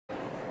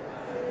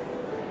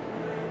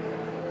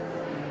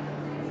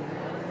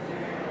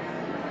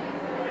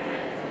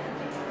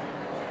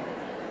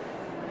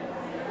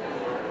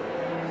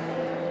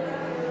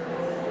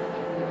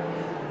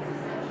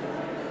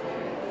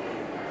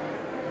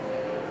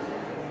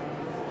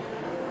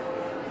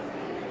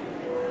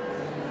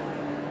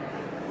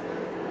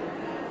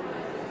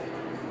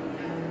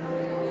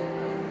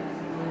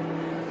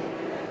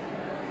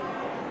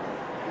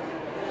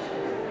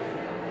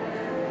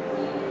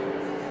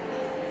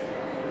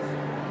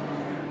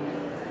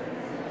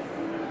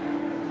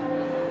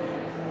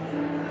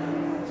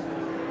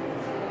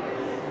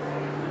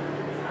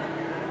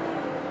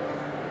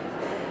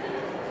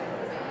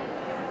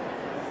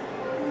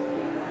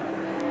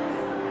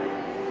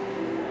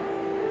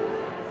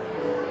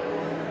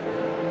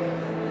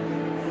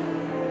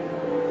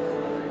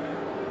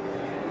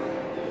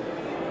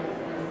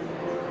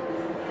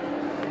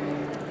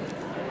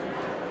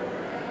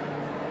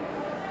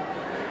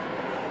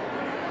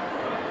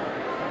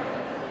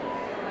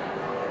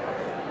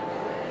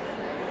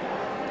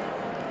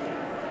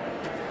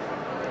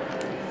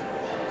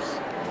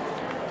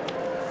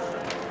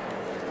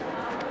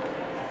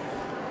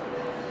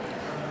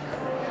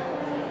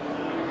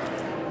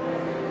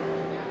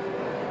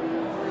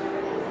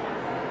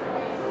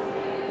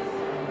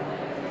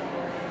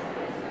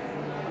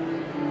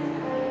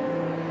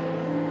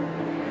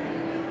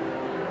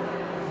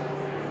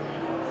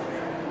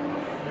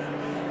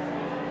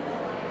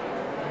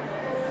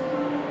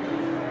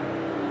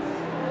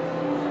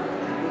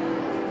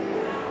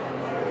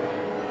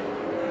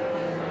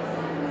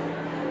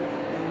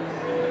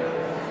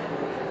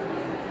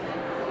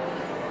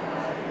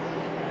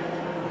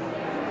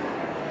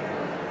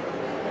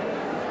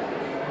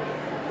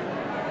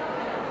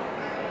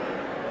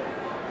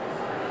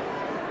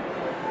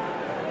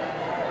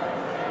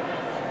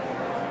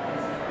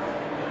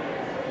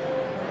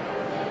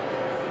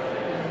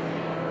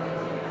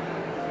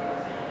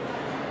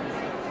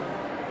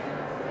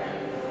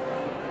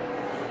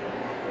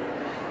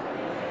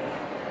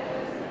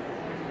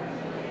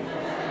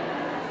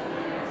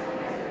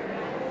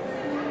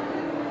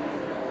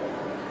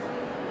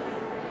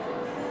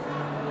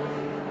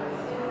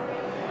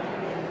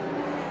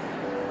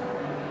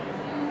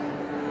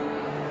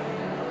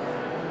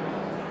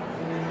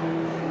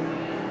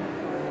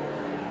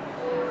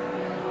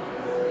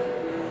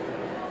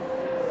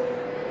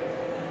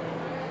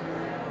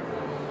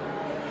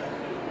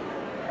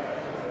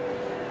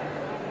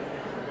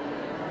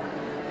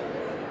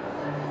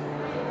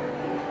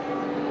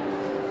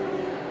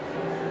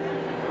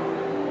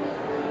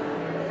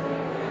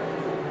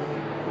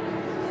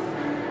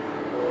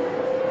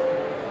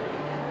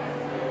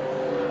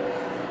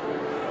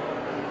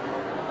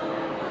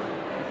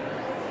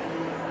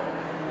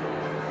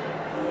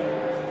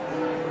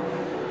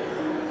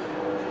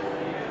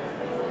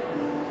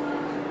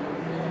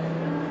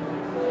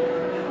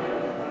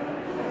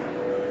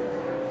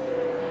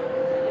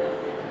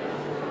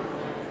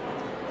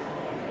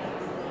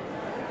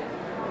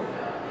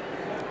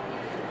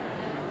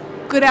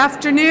Good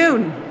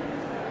afternoon.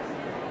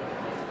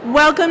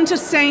 Welcome to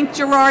St.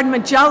 Gerard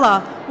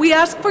Majella. We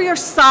ask for your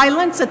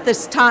silence at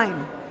this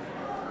time.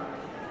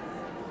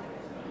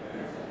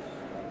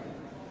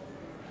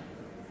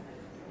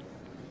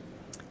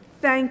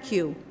 Thank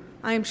you.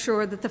 I am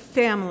sure that the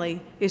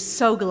family is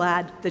so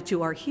glad that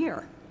you are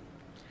here.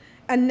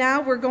 And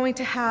now we're going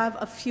to have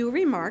a few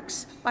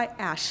remarks by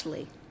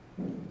Ashley.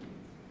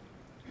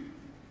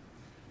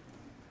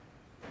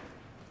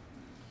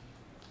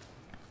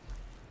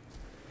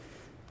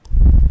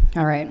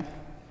 All right.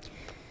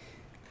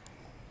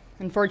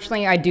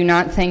 Unfortunately, I do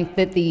not think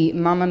that the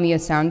Mamma Mia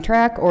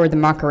soundtrack or the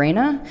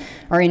Macarena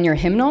are in your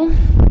hymnal,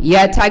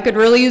 yet I could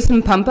really use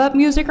some pump-up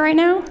music right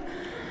now.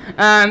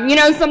 You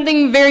know,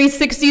 something very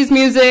 60s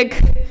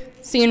music,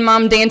 seeing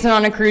mom dancing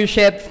on a cruise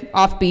ship,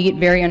 offbeat,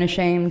 very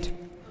unashamed,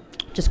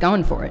 just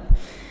going for it.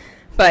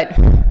 But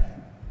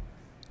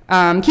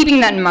keeping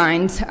that in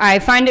mind, I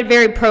find it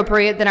very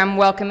appropriate that I'm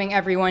welcoming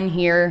everyone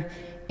here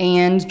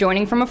and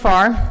joining from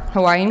afar,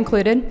 Hawaii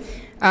included,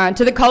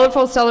 to the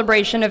colorful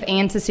celebration of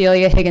Anne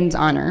Cecilia Higgins'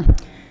 honor.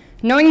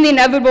 Knowing the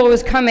inevitable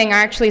was coming, I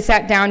actually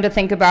sat down to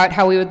think about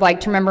how we would like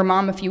to remember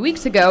Mom a few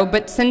weeks ago,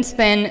 but since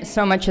then,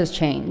 so much has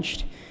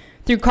changed.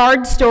 Through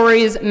cards,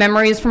 stories,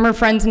 memories from her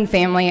friends and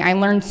family, I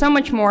learned so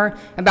much more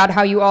about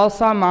how you all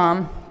saw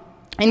Mom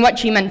and what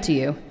she meant to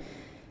you.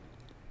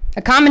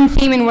 A common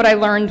theme in what I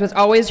learned was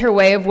always her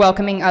way of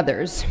welcoming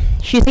others.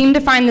 She seemed to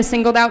find the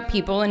singled out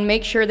people and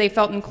make sure they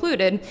felt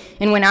included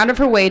and went out of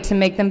her way to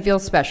make them feel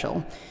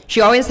special.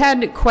 She always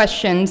had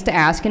questions to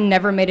ask and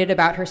never made it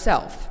about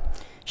herself.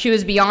 She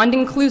was beyond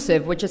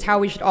inclusive, which is how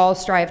we should all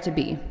strive to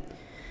be.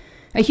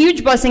 A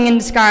huge blessing in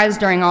disguise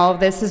during all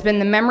of this has been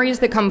the memories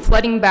that come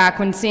flooding back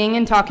when seeing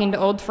and talking to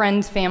old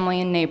friends,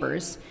 family, and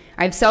neighbors.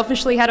 I've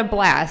selfishly had a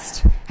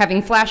blast,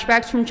 having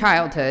flashbacks from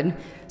childhood,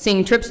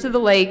 seeing trips to the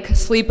lake,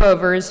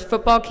 sleepovers,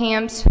 football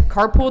camps,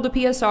 carpool to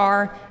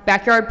PSR,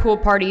 backyard pool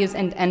parties,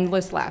 and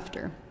endless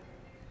laughter.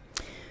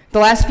 The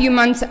last few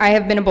months, I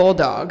have been a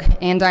bulldog,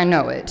 and I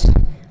know it.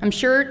 I'm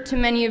sure to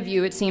many of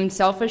you it seemed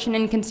selfish and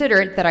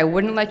inconsiderate that I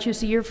wouldn't let you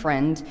see your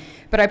friend,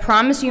 but I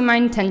promise you my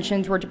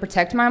intentions were to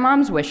protect my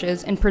mom's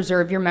wishes and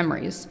preserve your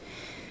memories.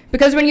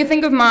 Because when you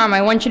think of Mom,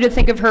 I want you to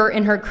think of her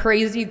in her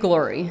crazy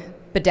glory.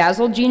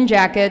 Bedazzled jean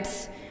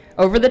jackets,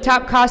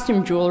 over-the-top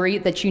costume jewelry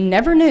that you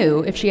never knew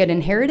if she had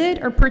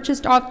inherited or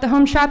purchased off the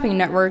Home Shopping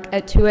Network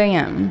at 2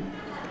 a.m.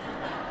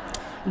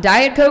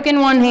 Diet Coke in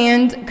one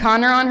hand,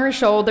 Connor on her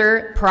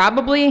shoulder,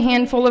 probably a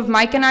handful of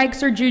Mike and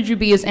Ike's or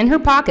Jujubes in her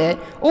pocket,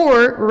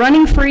 or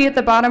running free at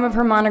the bottom of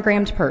her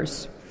monogrammed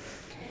purse.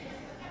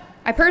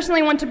 I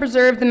personally want to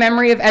preserve the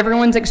memory of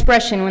everyone's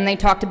expression when they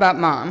talked about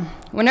Mom.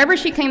 Whenever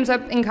she comes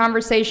up in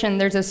conversation,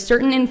 there's a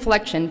certain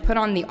inflection put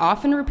on the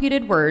often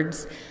repeated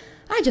words,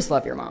 "I just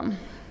love your mom."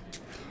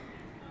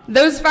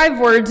 Those 5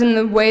 words, in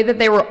the way that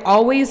they were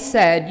always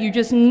said, you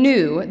just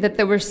knew that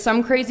there was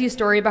some crazy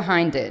story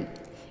behind it.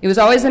 It was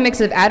always a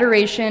mix of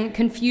adoration,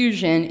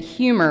 confusion,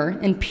 humor,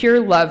 and pure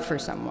love for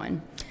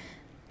someone.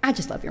 I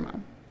just love your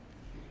mom.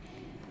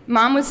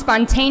 Mom was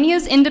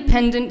spontaneous,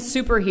 independent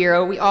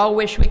superhero we all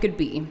wish we could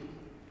be.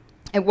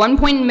 At one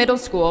point in middle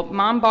school,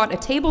 Mom bought a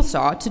table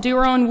saw to do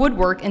her own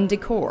woodwork and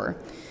decor.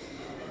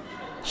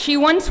 She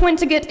once went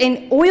to get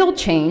an oil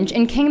change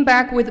and came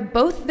back with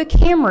both the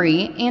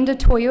Camry and a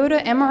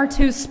Toyota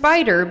MR2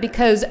 Spider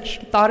because she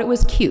thought it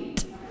was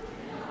cute.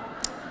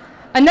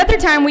 Another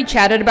time we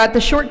chatted about the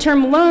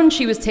short-term loan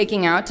she was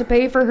taking out to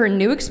pay for her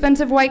new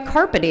expensive white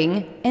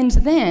carpeting, and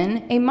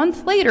then, a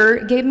month later,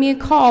 gave me a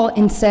call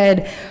and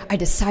said, "I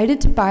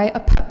decided to buy a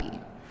puppy."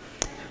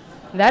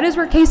 That is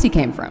where Casey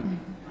came from.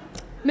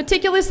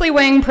 Meticulously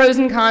weighing pros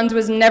and cons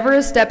was never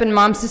a step in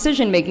Mom's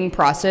decision-making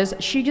process.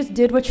 She just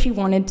did what she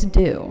wanted to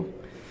do.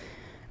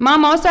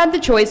 Mom also had the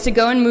choice to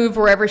go and move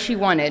wherever she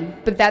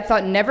wanted, but that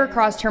thought never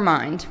crossed her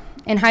mind.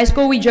 In high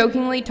school, we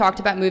jokingly talked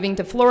about moving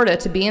to Florida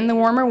to be in the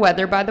warmer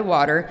weather by the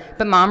water,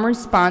 but Mom's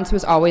response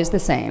was always the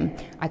same: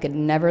 I could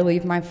never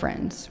leave my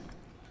friends.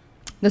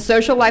 The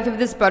social life of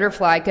this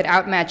butterfly could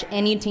outmatch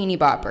any teeny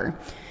bopper.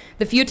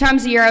 The few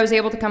times a year I was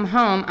able to come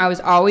home, I was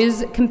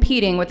always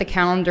competing with a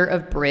calendar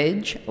of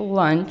bridge,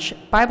 lunch,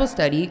 Bible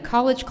study,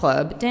 college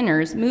club,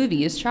 dinners,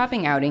 movies,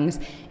 shopping outings,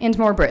 and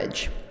more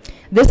bridge.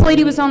 This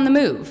lady was on the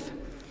move.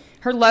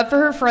 Her love for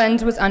her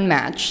friends was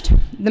unmatched.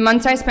 The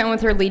months I spent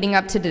with her leading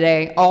up to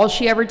today, all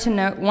she ever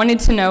wanted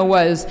to know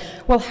was,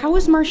 well, how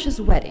was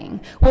Marcia's wedding?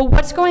 Well,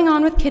 what's going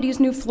on with Kitty's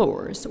new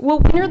floors? Well,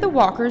 when are the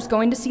Walkers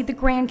going to see the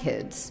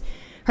grandkids?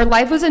 Her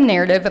life was a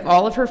narrative of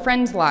all of her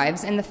friends'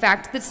 lives, and the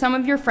fact that some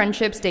of your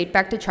friendships date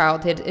back to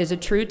childhood is a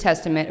true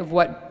testament of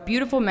what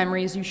beautiful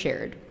memories you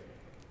shared.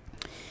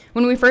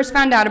 When we first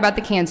found out about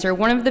the cancer,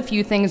 one of the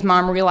few things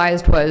Mom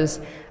realized was,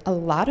 a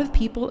lot of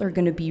people are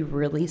going to be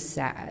really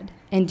sad,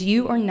 and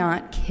you are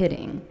not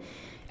kidding.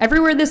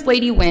 Everywhere this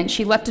lady went,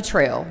 she left a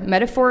trail,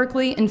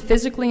 metaphorically and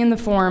physically in the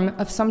form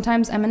of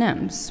sometimes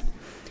M&Ms.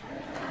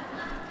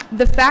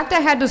 The fact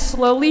I had to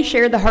slowly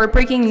share the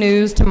heartbreaking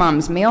news to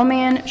Mom's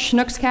mailman,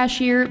 Schnucks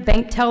cashier,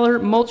 bank teller,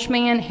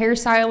 mulchman,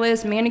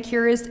 hairstylist,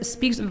 manicurist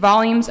speaks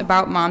volumes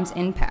about Mom's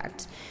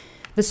impact.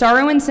 The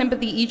sorrow and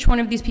sympathy each one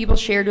of these people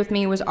shared with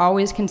me was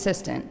always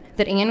consistent,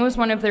 that Anne was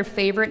one of their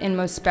favorite and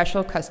most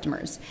special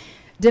customers.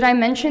 Did I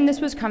mention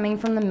this was coming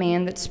from the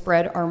man that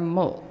spread our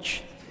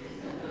mulch?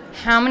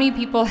 How many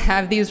people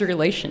have these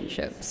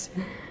relationships?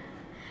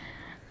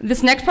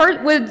 This next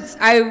part was,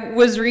 when I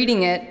was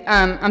writing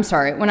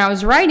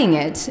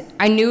it,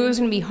 I knew it was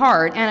going to be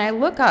hard, and I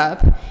look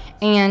up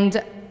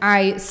and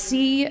I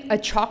see a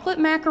chocolate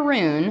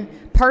macaroon,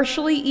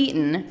 partially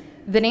eaten,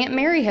 that Aunt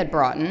Mary had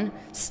brought in,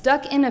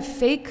 stuck in a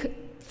fake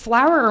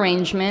flower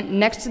arrangement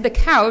next to the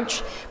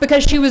couch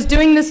because she was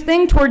doing this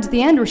thing towards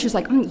the end where she's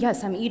like,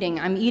 yes, I'm eating.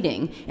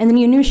 And then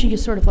you knew she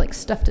just sort of like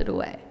stuffed it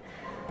away.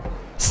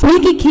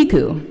 Sneaky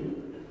Kiku.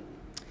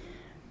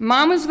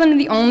 Mom was one of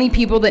the only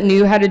people that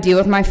knew how to deal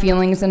with my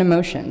feelings and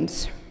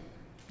emotions.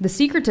 The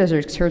secret to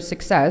her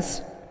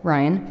success,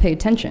 Ryan, pay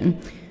attention,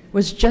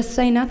 was just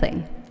say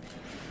nothing.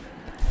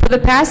 For the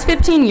past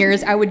 15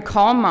 years, I would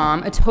call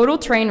Mom a total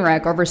train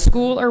wreck over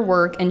school or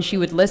work, and she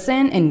would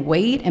listen and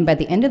wait, and by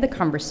the end of the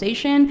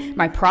conversation,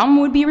 my problem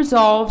would be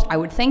resolved, I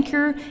would thank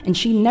her, and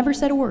she never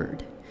said a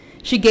word.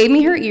 She gave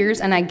me her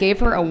ears, and I gave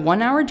her a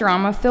 1-hour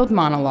drama-filled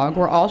monologue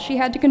where all she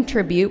had to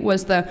contribute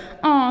was the,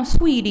 "Aw,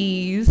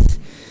 sweeties."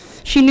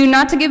 She knew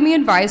not to give me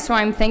advice, so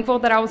I'm thankful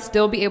that I will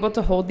still be able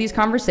to hold these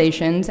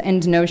conversations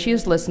and know she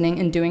is listening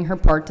and doing her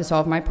part to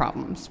solve my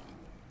problems.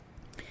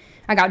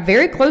 I got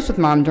very close with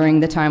Mom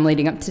during the time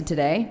leading up to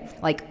today,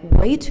 like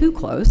way too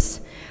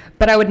close,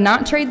 but I would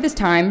not trade this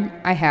time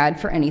I had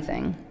for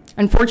anything.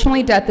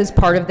 Unfortunately, death is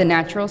part of the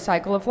natural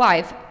cycle of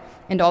life,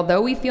 and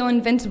although we feel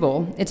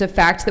invincible, it's a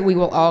fact that we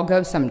will all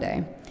go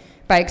someday.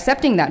 By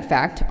accepting that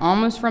fact,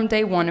 almost from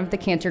day one of the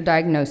cancer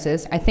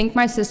diagnosis, I think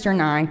my sister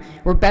and I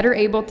were better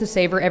able to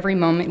savor every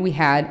moment we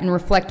had and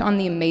reflect on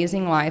the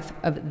amazing life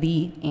of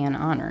the Ann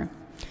Ahner.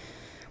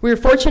 We were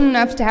fortunate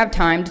enough to have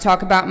time to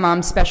talk about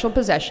Mom's special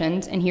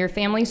possessions and hear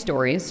family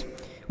stories.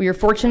 We were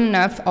fortunate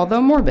enough,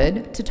 although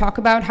morbid, to talk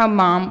about how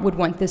Mom would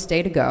want this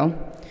day to go.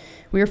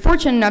 We were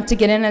fortunate enough to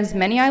get in as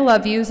many I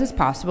love yous as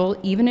possible,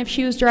 even if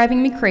she was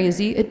driving me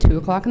crazy at 2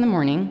 o'clock in the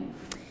morning.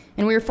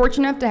 And we were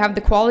fortunate enough to have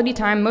the quality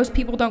time most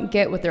people don't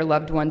get with their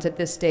loved ones at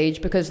this stage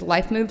because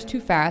life moves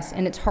too fast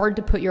and it's hard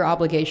to put your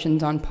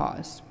obligations on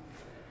pause.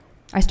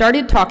 I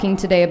started talking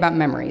today about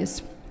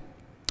memories.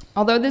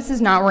 Although this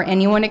is not where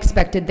anyone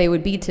expected they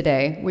would be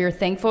today, we are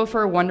thankful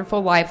for a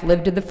wonderful life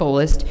lived to the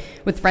fullest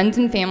with friends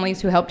and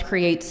families who helped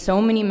create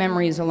so many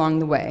memories along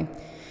the way.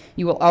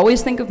 You will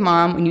always think of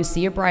Mom when you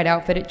see a bright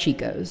outfit at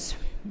Chico's.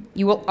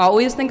 You will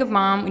always think of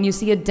Mom when you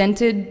see a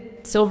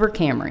dented silver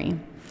Camry.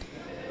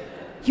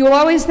 You will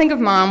always think of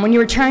Mom when you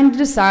were trying to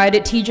decide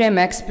at TJ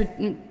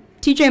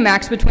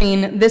Maxx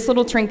between this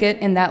little trinket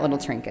and that little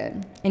trinket.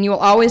 And you will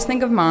always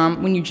think of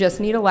Mom when you just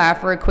need a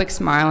laugh or a quick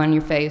smile on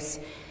your face.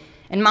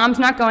 And Mom's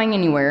not going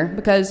anywhere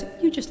because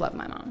you just love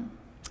my mom.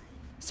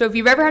 So if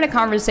you've ever had a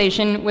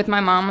conversation with my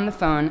mom on the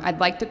phone, I'd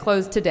like to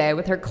close today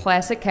with her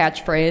classic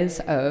catchphrase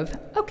of,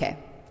 okay,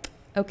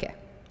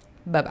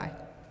 bye-bye.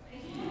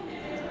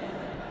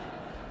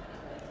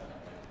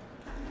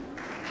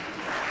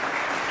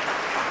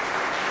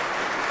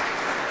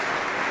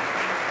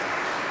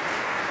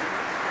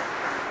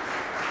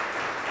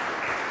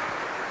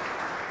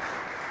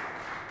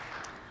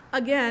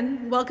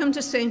 Again, welcome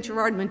to St.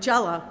 Gerard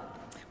Majella.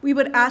 We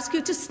would ask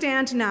you to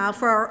stand now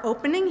for our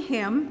opening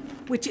hymn,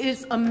 which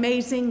is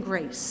Amazing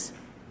Grace.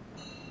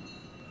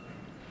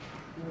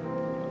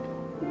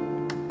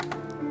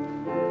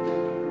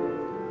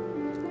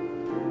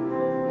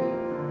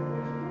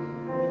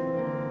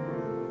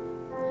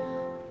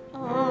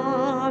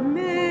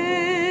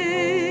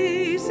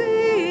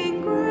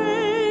 Amazing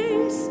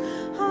grace,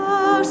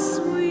 how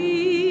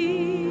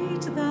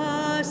sweet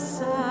the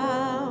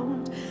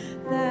sound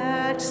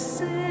that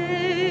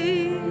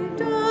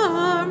saved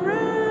a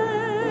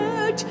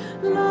wretch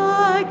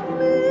like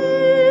me.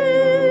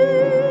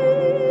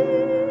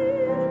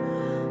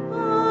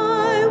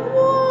 I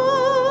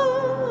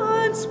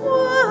once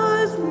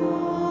was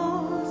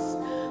lost,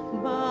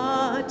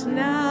 but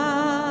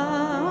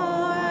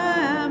now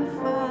am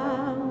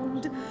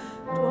found.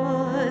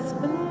 'Twas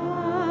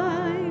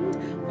blind,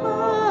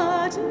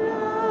 but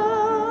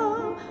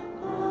now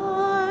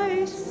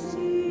I see.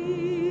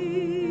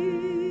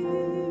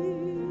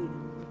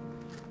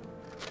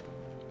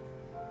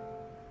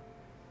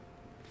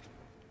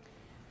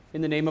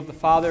 In the name of the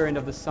Father, and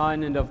of the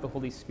Son, and of the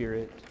Holy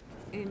Spirit.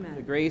 Amen.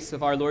 The grace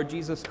of our Lord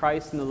Jesus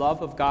Christ, and the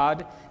love of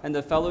God, and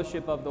the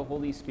fellowship of the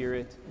Holy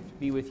Spirit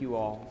be with you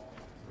all.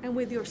 And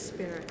with your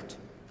spirit.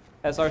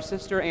 As our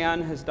sister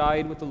Anne has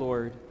died with the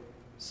Lord,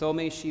 so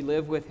may she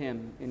live with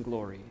him in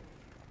glory.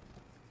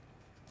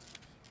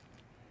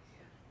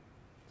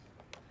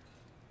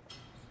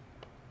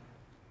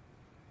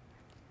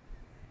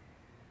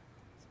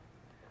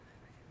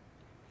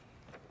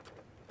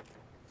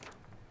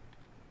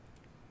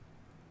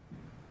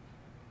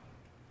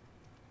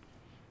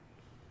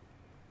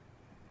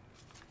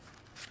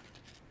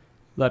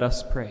 Let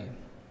us pray.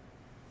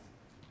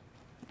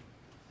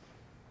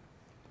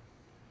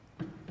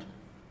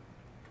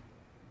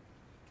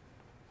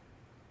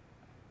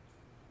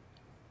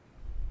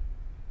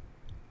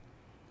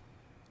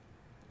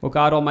 O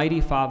God,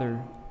 Almighty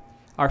Father,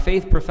 our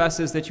faith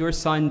professes that your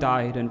Son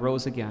died and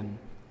rose again.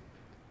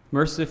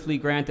 Mercifully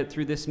grant that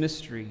through this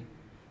mystery,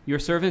 your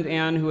servant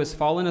Anne, who has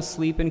fallen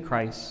asleep in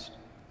Christ,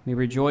 may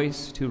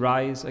rejoice to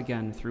rise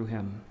again through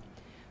him,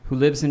 who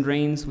lives and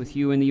reigns with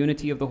you in the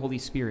unity of the Holy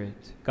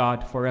Spirit,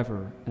 God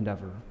forever and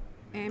ever.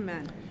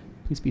 Amen.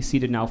 Please be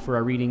seated now for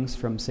our readings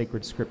from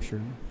sacred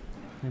scripture.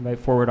 I invite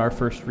forward our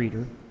first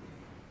reader.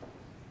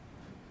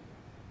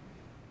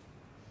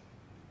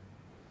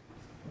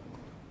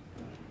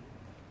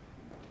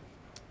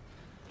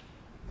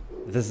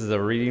 This is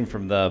a reading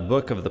from the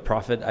book of the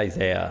prophet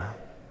Isaiah.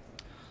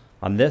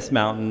 On this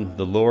mountain,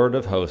 the Lord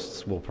of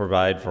hosts will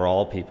provide for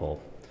all people.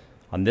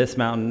 On this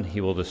mountain, he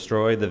will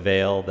destroy the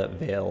veil that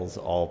veils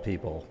all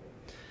people.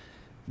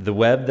 The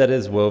web that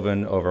is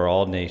woven over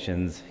all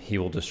nations, he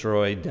will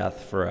destroy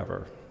death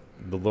forever.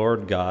 The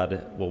Lord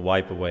God will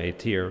wipe away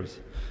tears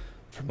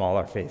from all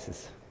our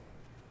faces.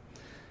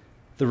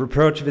 The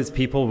reproach of his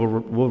people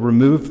will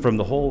remove from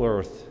the whole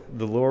earth.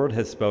 The Lord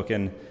has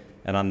spoken,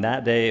 and on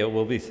that day it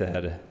will be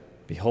said,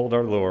 Behold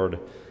our Lord,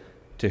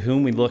 to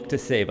whom we look to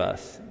save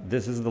us.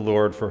 This is the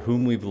Lord for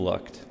whom we've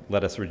looked.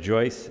 Let us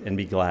rejoice and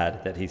be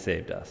glad that he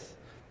saved us.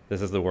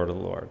 This is the word of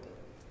the Lord.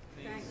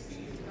 Thanks be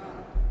to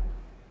God.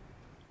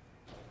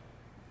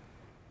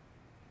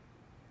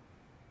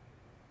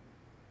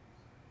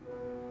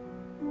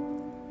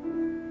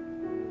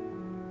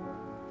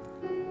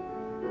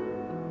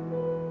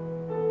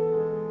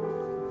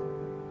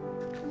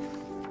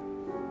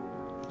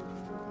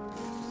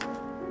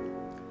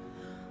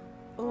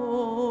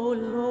 O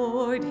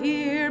Lord,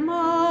 hear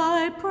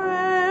my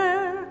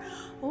prayer.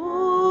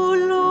 O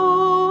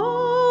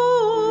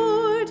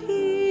Lord,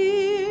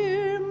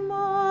 hear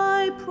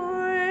my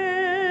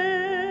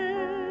prayer.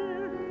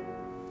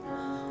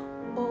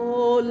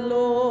 O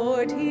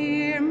Lord,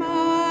 hear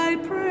my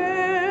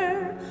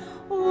prayer.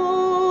 O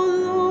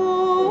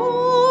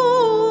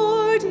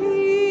Lord,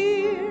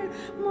 hear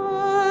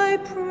my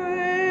prayer.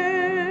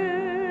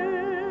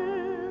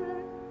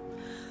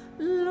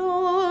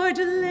 Lord,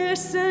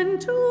 listen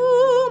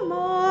to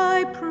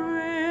my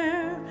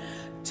prayer.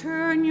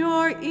 Turn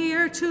your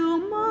ear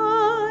to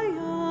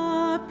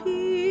my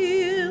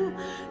appeal.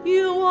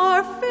 You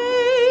are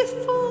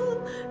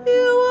faithful, you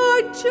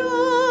are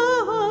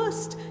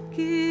just.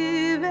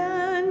 Give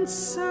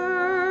answer.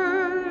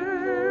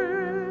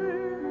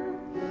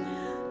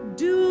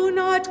 Do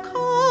not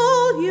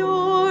call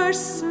your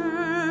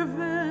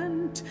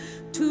servant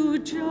to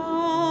judgment,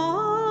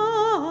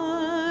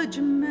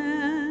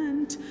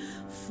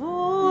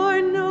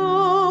 for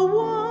no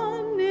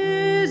one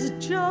is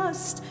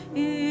just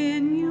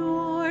in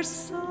your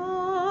sight.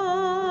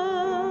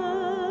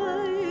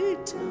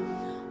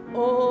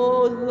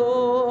 O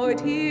Lord,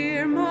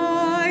 hear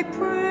my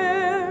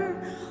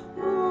prayer.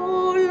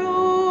 O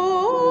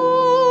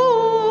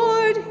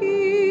Lord,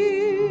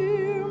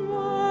 hear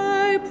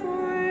my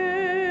prayer.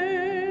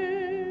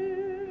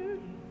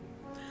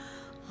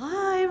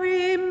 I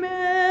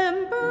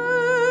remember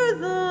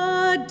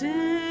the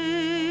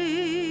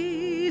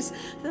days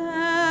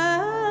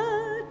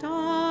that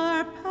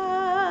are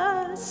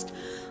past.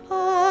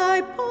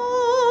 I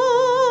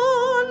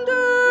ponder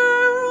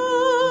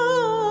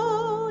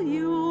all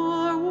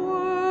your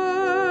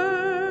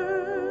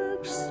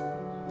works.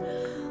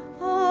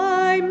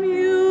 I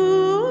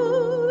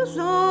muse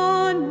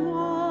on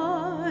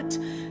what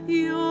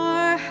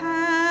your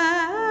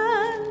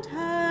hand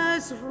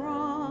has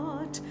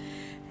wrought,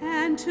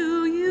 and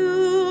to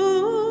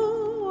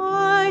you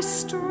I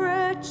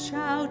stretch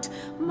out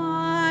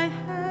my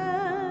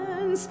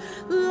hands.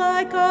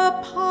 Like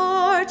a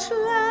parched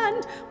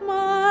land,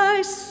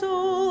 my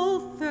soul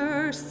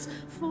thirsts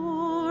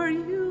for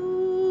you.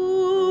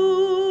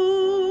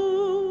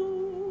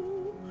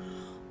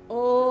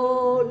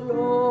 O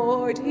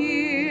Lord,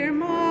 hear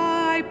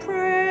my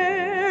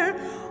prayer.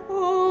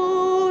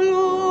 O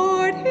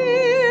Lord,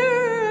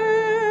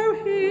 hear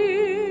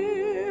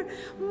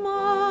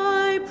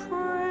my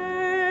prayer.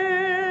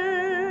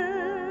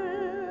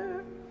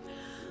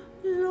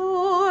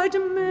 Lord,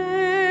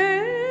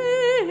 make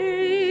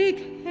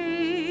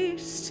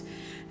haste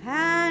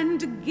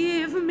and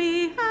give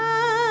me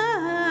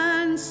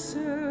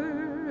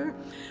answer,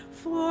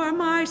 for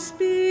my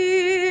spirit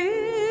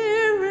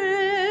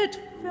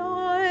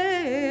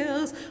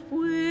fails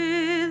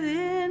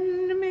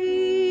within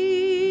me.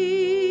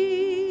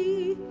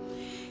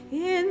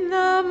 In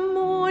the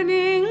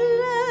morning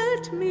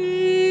let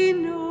me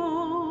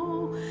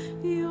know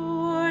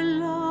your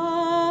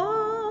love,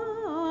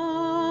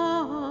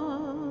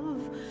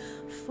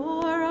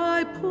 for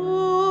I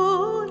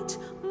put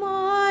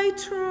my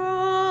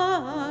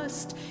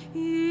trust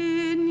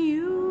in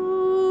you.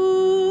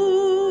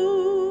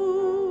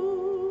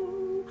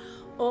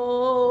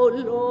 O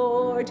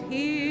Lord,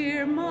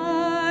 hear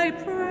my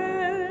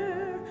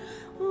prayer.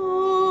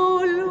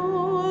 O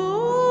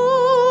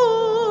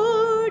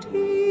Lord,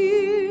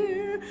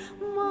 hear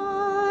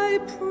my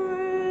prayer.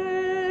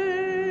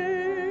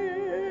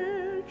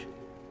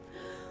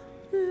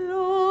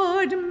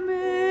 Lord,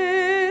 make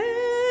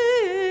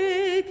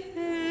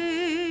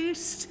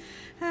haste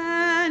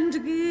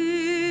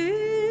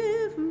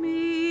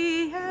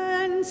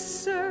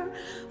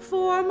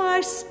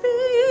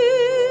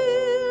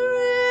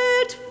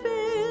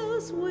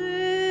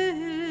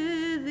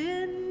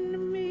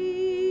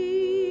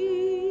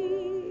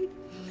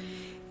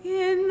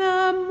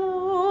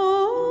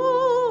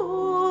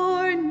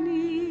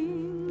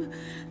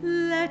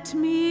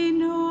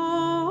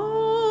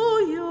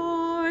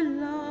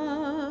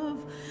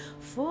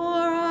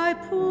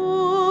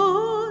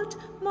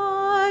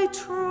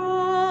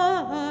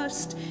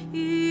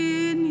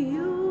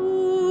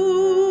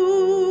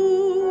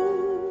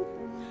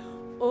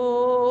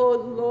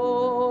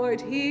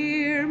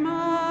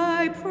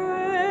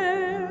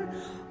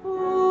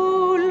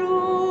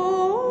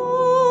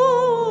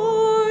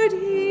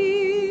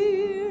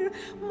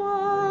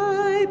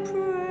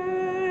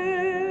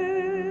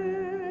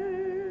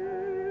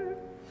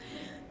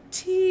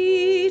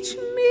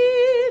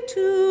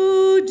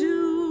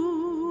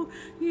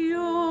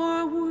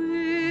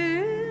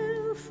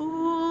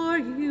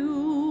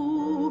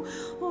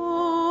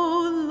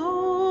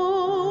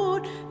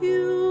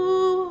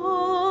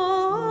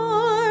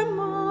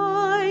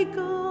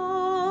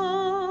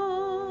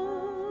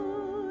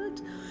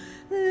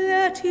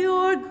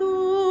your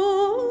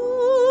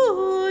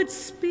good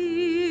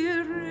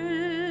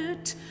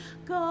Spirit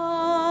guide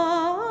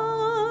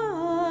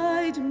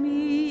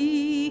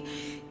me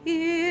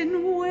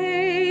in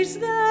ways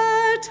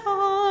that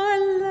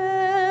are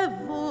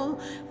level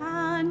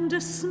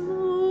and smooth.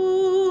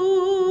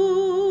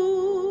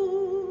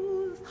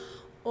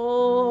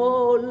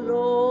 O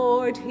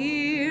Lord,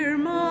 hear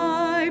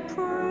my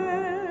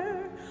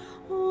prayer.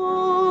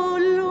 O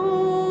Lord,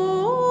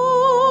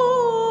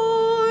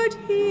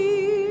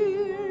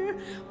 hear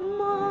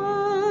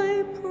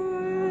my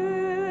prayer.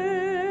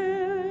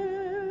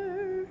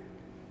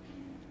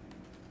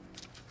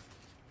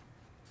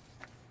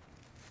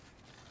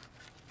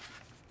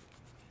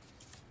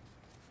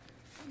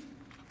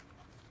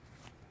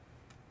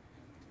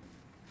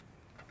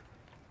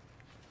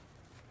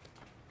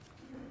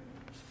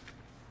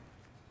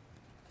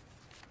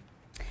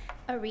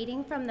 A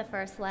reading from the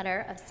first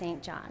letter of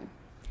St. John.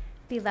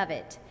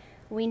 Beloved,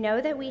 we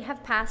know that we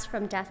have passed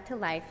from death to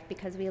life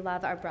because we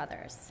love our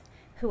brothers.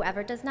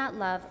 Whoever does not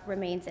love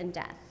remains in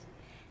death.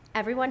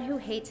 Everyone who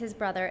hates his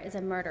brother is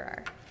a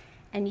murderer,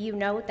 and you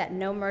know that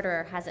no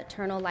murderer has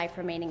eternal life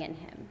remaining in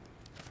him.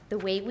 The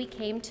way we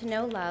came to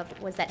know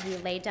love was that he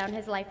laid down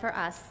his life for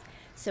us,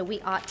 so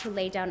we ought to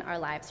lay down our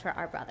lives for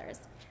our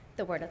brothers.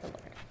 The word of the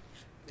Lord.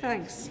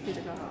 Thanks be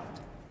to God.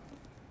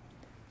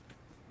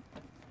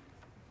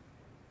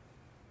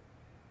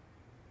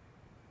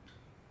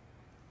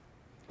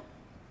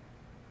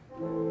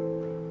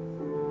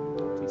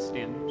 Please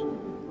stand.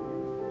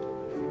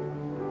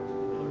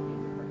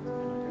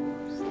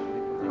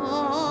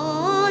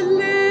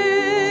 Alleluia,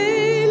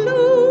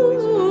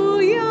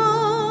 alleluia,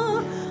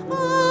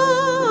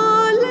 alleluia,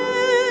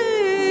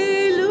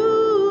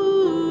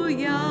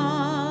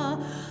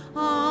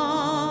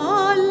 alleluia.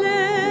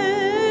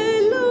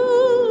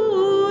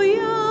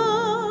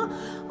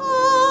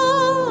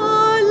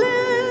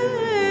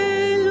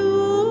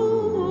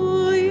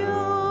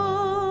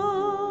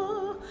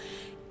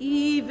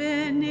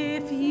 Even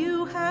if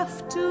you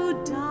have to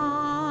die,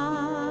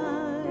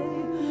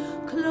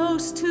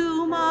 close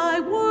to my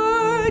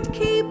word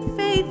keep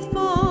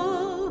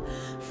faithful.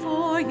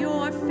 For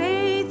your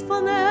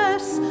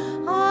faithfulness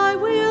I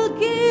will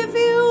give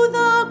you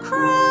the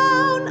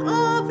crown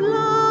of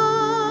life.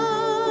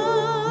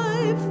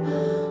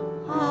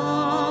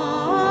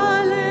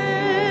 Alleluia,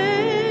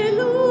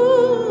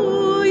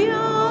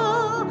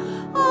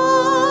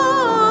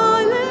 alleluia,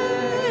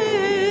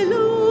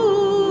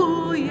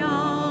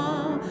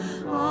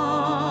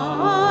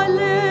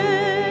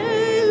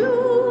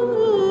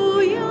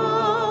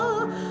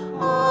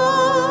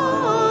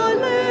 alleluia.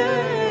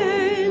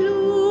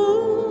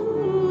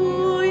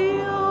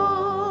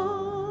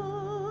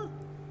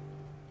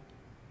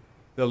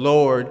 The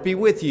Lord be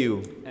with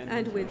you.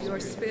 And with your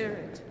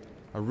spirit.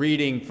 A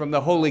reading from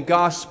the Holy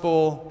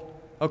Gospel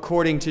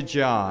according to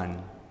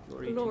John.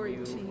 Glory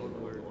to you, O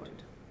Lord.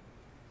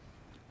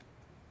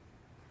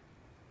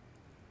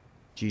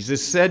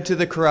 Jesus said to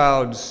the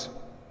crowds,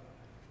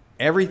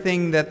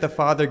 "Everything that the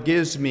Father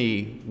gives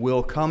me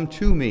will come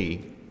to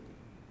me,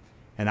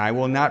 and I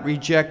will not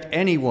reject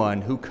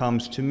anyone who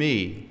comes to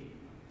me,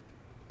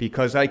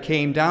 because I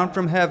came down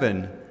from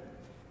heaven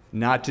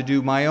not to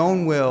do my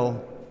own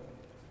will,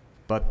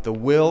 but the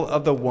will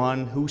of the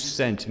one who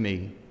sent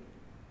me.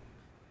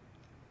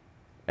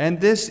 And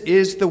this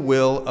is the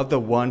will of the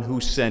one who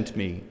sent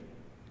me,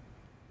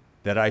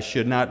 that I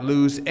should not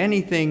lose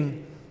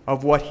anything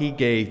of what he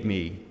gave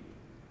me,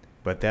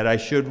 but that I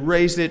should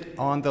raise it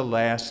on the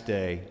last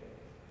day.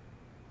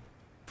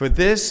 For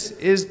this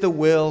is the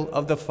will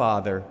of the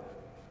Father,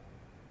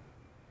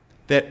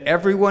 that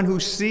everyone who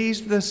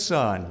sees the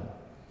Son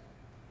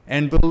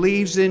and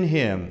believes in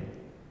him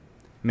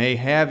may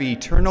have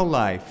eternal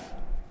life,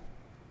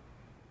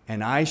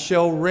 and I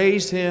shall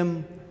raise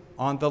him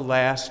on the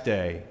last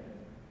day."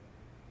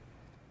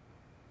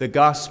 The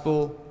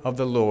Gospel of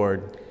the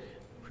Lord.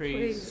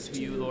 Praise to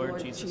you,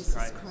 Lord Jesus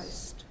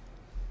Christ.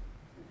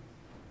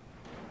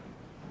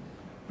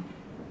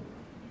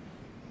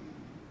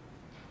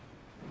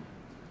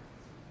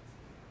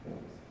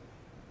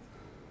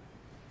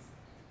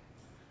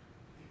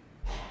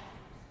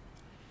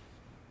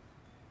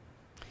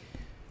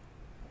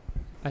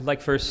 I'd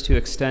like first to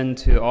extend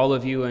to all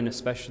of you, and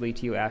especially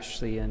to you,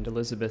 Ashley and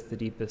Elizabeth, the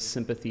deepest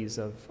sympathies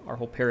of our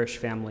whole parish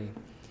family.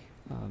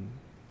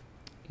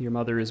 Your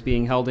mother is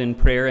being held in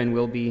prayer and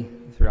will be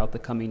throughout the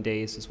coming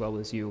days, as well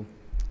as you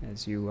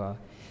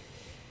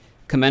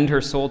commend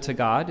her soul to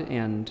God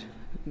and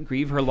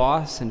grieve her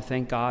loss and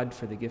thank God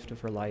for the gift of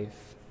her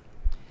life.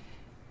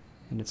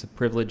 And it's a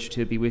privilege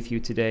to be with you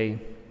today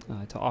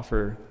to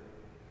offer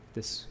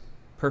this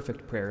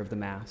perfect prayer of the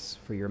Mass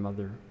for your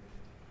mother.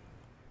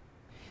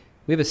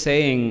 We have a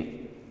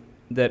saying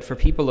that for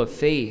people of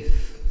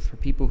faith, for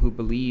people who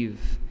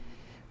believe,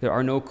 there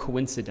are no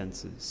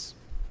coincidences.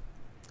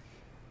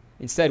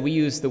 Instead, we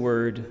use the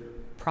word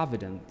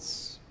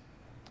providence,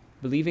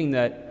 believing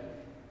that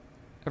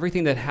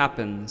everything that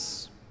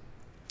happens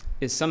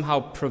is somehow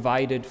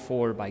provided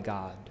for by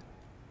God,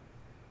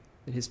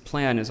 that his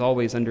plan is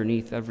always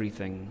underneath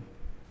everything.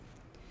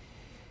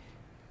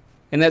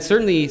 And that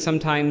certainly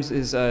sometimes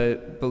is a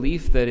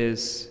belief that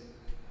is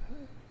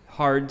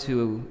hard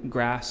to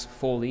grasp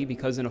fully,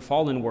 because in a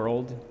fallen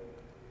world,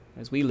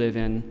 as we live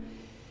in,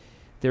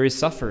 there is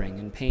suffering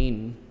and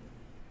pain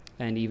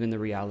and even the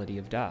reality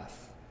of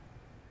death.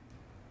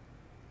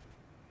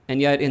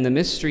 And yet, in the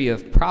mystery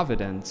of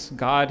providence,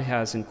 God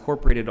has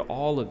incorporated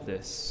all of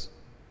this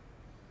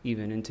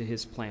even into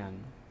his plan.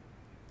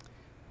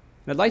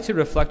 And I'd like to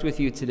reflect with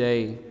you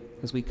today,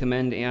 as we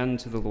commend Anne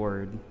to the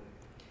Lord,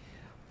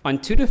 on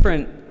two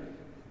different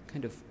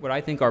kind of what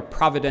I think are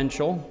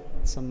providential,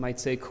 some might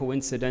say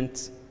coincidental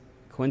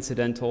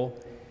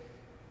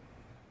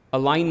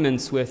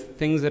alignments with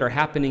things that are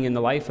happening in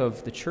the life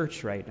of the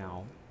church right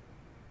now.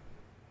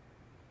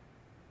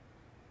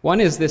 One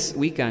is this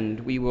weekend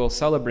we will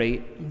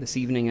celebrate, this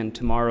evening and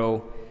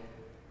tomorrow,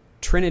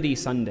 Trinity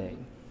Sunday.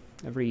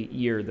 Every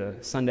year, the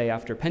Sunday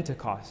after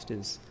Pentecost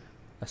is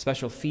a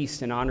special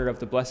feast in honor of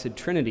the Blessed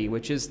Trinity,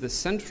 which is the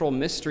central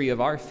mystery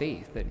of our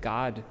faith, that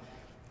God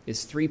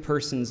is three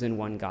persons in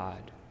one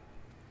God.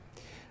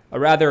 A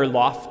rather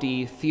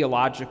lofty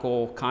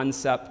theological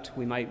concept.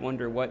 We might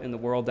wonder what in the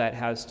world that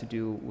has to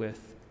do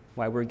with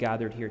why we're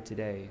gathered here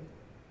today.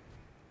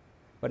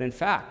 But in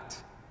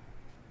fact,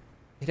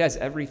 it has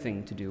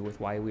everything to do with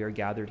why we are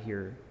gathered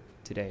here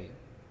today.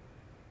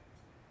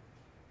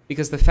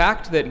 Because the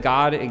fact that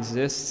God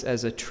exists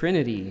as a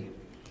Trinity,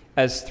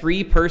 as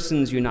three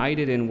persons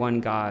united in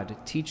one God,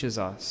 teaches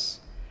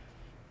us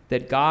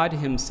that God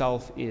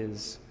himself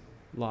is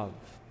love.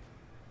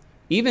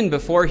 Even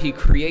before he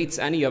creates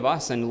any of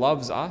us and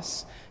loves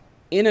us,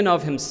 in and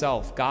of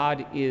himself,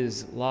 God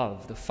is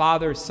love. The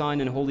Father, Son,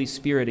 and Holy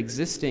Spirit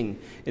existing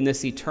in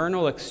this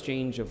eternal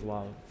exchange of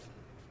love.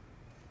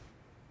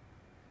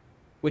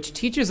 Which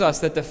teaches us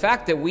that the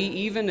fact that we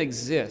even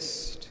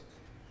exist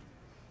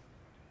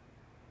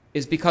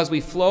is because we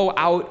flow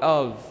out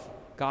of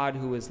God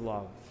who is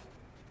love.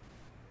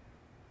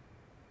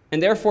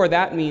 And therefore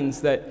that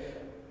means that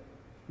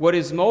what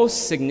is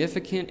most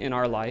significant in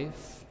our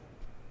life,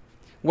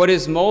 what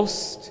is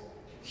most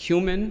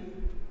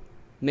human,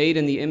 made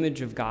in the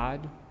image of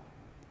God,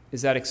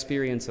 is that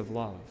experience of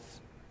love.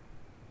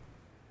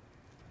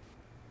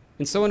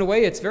 And so in a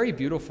way, it's very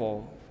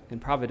beautiful and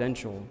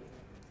providential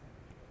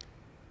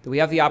that we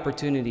have the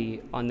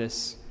opportunity on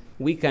this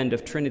weekend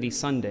of Trinity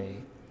Sunday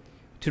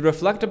to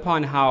reflect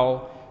upon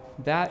how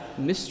that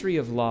mystery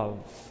of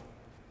love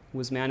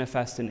was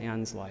manifest in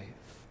Anne's life.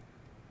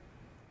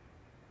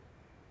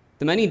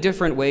 The many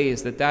different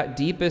ways that that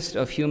deepest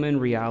of human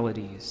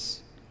realities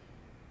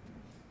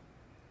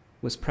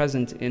was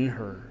present in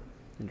her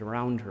and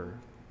around her.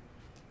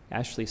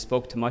 Ashley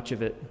spoke to much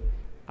of it,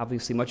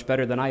 obviously much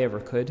better than I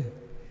ever could.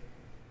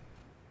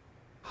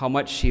 How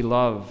much she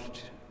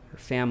loved her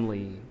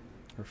family,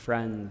 her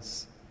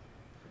friends,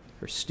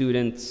 her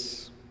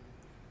students,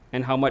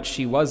 and how much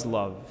she was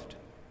loved.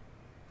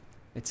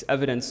 It's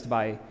evidenced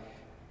by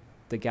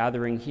the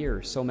gathering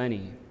here, so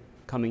many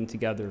coming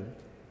together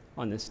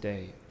on this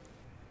day.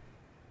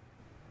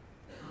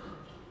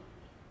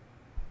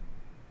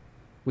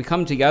 We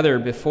come together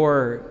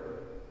before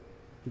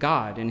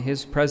God in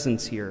his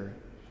presence here,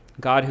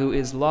 God who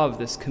is love,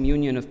 this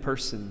communion of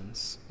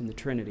persons in the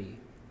Trinity.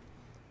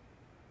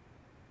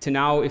 To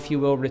now, if you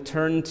will,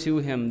 return to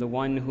him the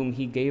one whom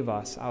he gave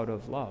us out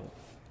of love.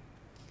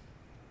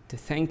 To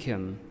thank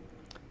him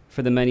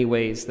for the many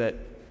ways that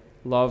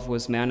love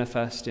was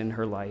manifest in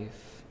her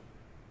life.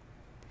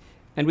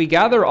 And we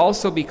gather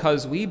also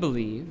because we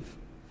believe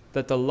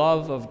that the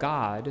love of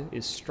God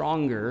is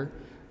stronger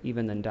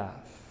even than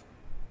death.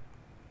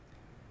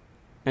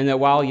 And that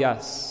while,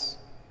 yes,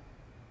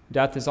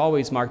 death is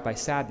always marked by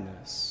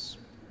sadness,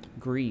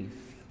 grief,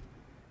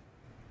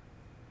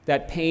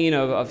 that pain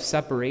of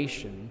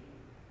separation,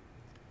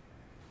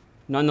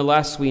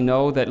 nonetheless, we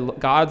know that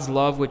God's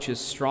love, which is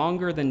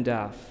stronger than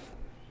death,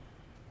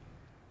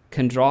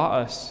 can draw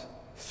us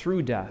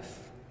through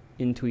death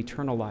into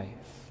eternal life.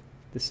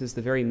 This is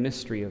the very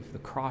mystery of the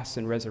cross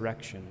and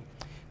resurrection,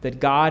 that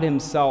God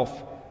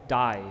himself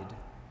died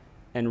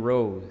and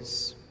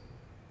rose,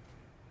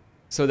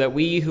 so that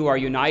we who are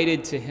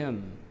united to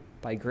him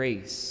by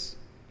grace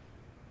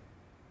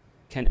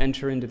can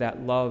enter into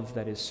that love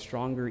that is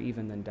stronger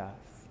even than death.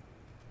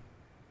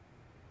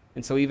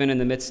 And so even in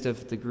the midst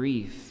of the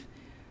grief,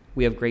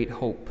 we have great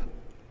hope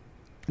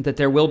that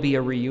there will be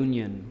a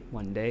reunion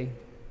one day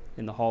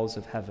in the halls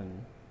of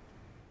heaven,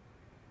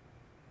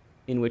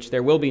 in which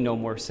there will be no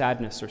more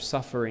sadness or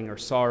suffering or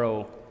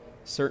sorrow,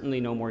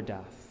 certainly no more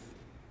death,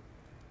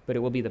 but it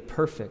will be the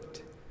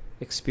perfect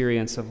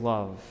experience of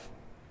love,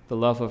 the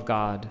love of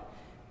God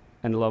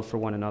and love for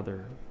one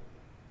another.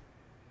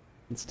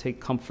 Let's take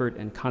comfort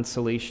and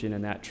consolation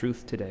in that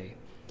truth today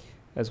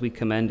as we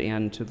commend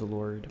Anne to the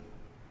Lord.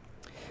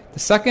 The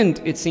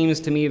second, it seems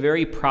to me,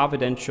 very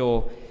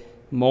providential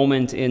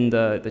moment in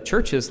the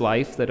church's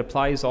life that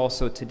applies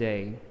also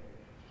today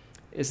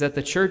is that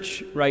the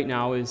church right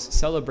now is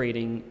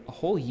celebrating a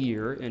whole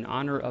year in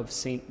honor of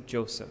Saint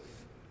Joseph.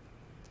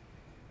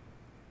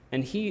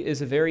 And he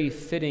is a very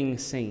fitting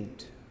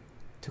saint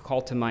to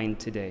call to mind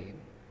today.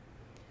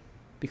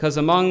 because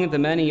among the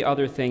many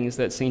other things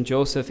that St.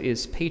 Joseph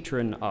is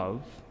patron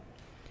of,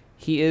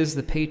 he is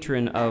the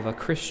patron of a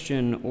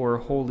Christian or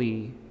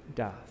holy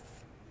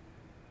death.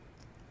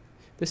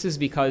 This is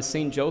because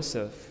St.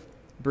 Joseph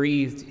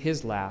breathed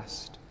his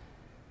last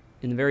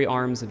in the very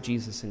arms of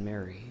Jesus and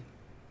Mary.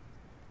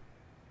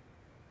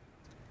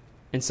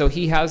 And so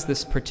he has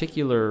this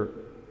particular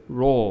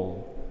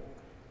role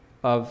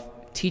of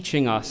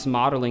teaching us,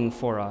 modeling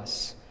for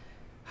us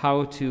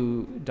how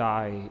to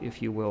die,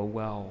 if you will,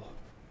 well,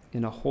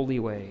 in a holy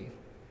way.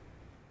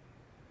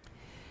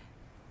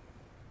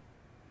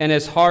 And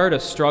as hard a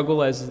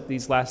struggle as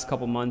these last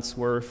couple months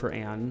were for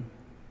Anne,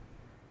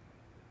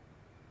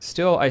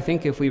 still, I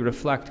think if we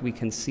reflect, we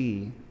can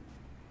see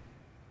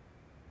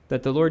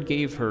that the Lord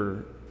gave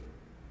her,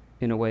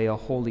 in a way, a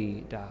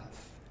holy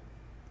death.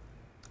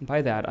 And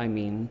by that, I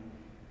mean,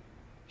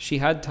 she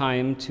had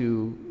time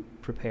to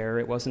prepare.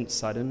 It wasn't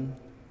sudden.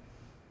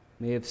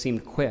 It may have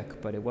seemed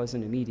quick, but it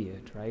wasn't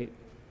immediate, right?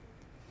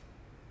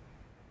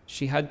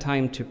 She had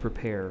time to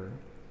prepare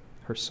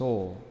her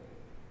soul.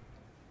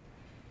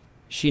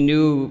 She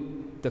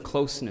knew the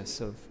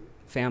closeness of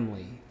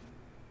family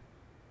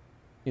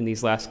in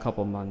these last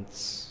couple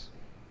months.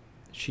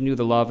 She knew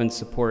the love and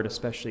support,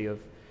 especially of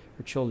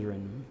her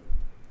children.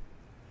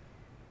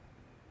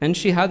 And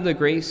she had the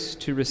grace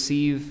to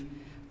receive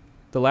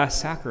the last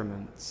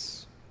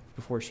sacraments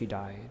before she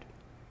died,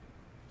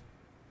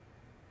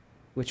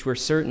 which we're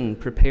certain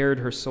prepared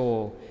her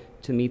soul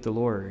to meet the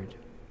Lord.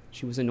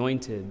 She was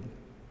anointed.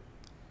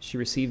 She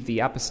received the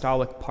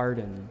apostolic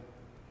pardon.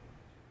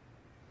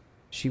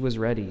 She was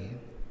ready.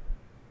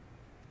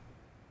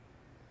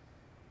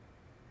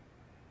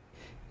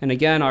 And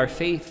again, our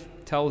faith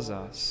tells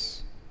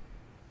us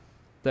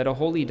that a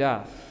holy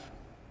death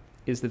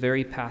is the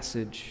very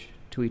passage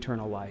to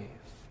eternal life.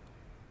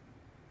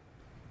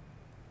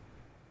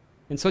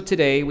 And so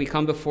today we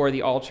come before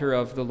the altar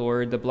of the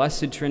Lord, the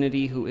Blessed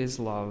Trinity who is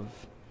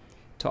love,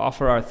 to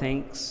offer our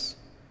thanks.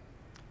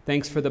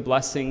 Thanks for the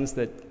blessings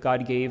that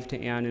God gave to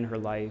Anne in her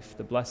life,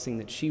 the blessing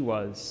that she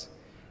was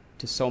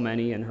to so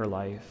many in her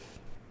life.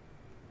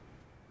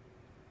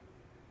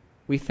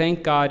 We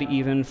thank God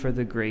even for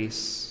the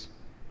grace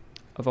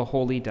of a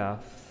holy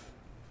death.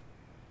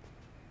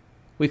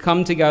 We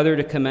come together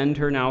to commend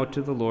her now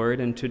to the Lord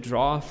and to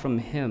draw from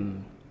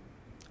him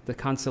the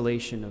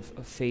consolation of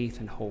faith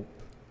and hope.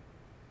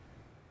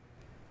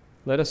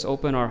 Let us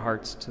open our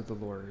hearts to the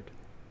Lord.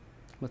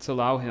 Let's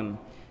allow him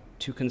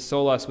to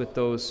console us with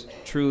those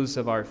truths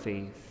of our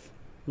faith.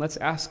 Let's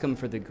ask him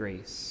for the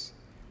grace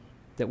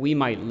that we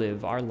might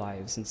live our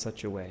lives in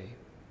such a way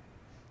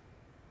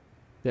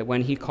that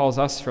when he calls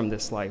us from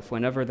this life,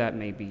 whenever that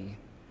may be,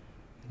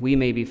 we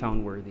may be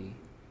found worthy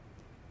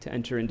to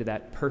enter into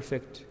that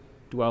perfect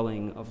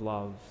dwelling of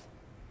love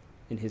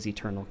in his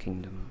eternal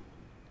kingdom.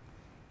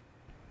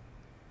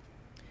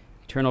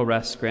 Eternal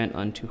rest grant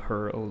unto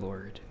her, O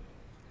Lord,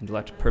 and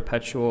let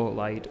perpetual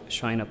light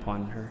shine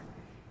upon her.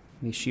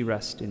 May she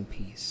rest in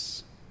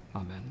peace.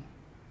 Amen.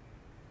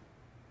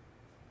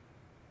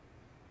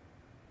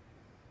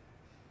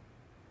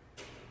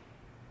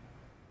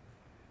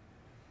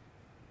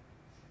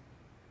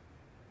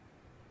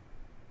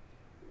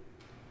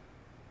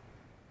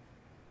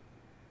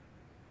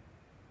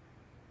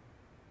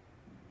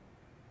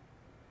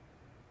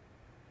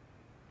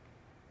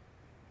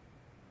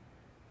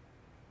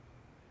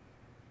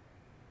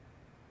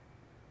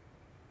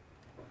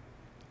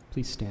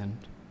 Please stand.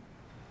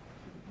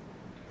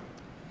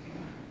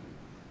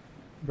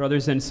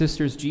 Brothers and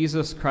sisters,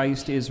 Jesus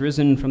Christ is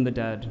risen from the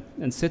dead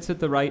and sits at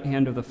the right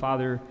hand of the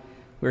Father,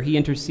 where he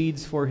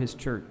intercedes for his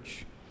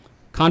church.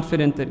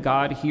 Confident that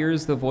God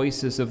hears the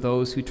voices of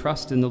those who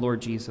trust in the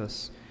Lord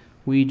Jesus,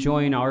 we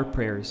join our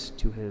prayers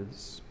to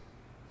his.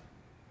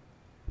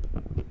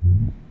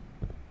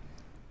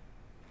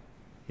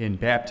 In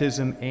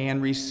baptism,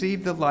 Anne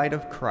received the light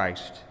of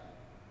Christ.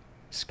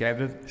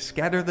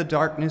 Scatter the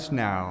darkness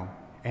now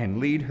and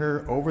lead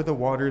her over the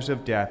waters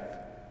of death.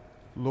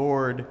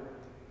 Lord,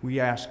 we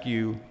ask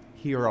you,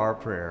 hear our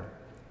prayer.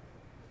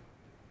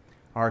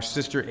 Our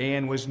sister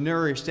Anne was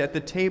nourished at the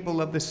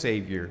table of the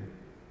Savior.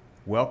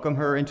 Welcome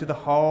her into the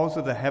halls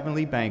of the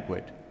heavenly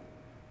banquet.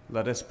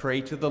 Let us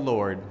pray to the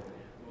Lord.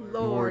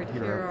 Lord,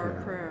 hear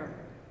our prayer.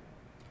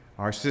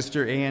 Our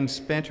sister Anne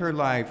spent her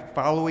life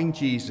following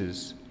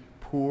Jesus,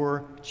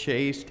 poor,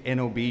 chaste, and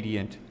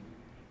obedient.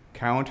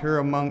 Count her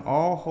among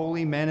all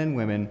holy men and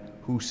women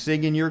who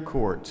sing in your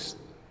courts.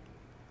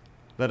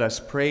 Let us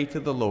pray to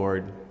the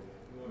Lord.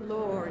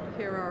 Lord,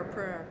 hear our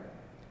prayer.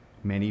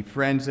 Many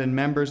friends and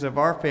members of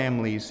our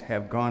families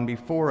have gone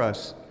before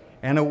us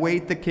and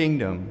await the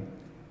kingdom.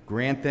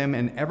 Grant them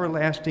an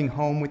everlasting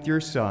home with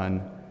your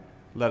Son.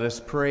 Let us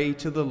pray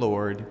to the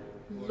Lord.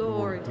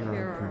 Lord, hear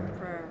our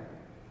prayer.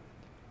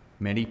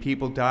 Many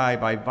people die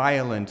by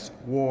violence,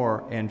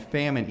 war, and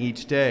famine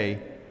each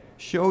day.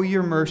 Show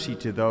your mercy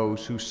to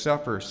those who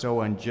suffer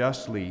so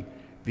unjustly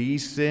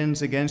these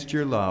sins against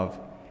your love,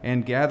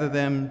 and gather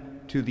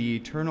them to the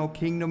eternal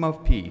kingdom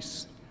of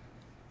peace.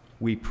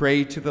 We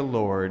pray to the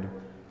Lord.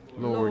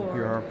 Lord,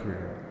 hear our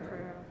prayer.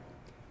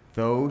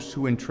 Those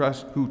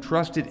who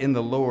trusted in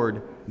the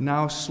Lord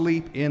now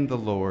sleep in the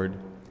Lord.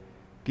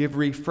 Give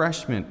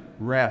refreshment,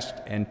 rest,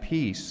 and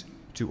peace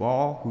to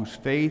all whose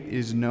faith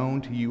is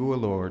known to you, O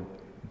Lord,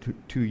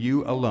 to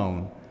you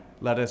alone.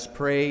 Let us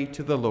pray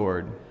to the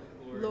Lord.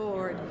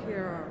 Lord,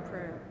 hear our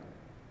prayer.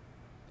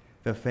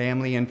 The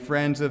family and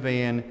friends of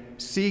Anne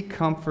seek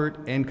comfort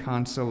and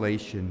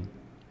consolation.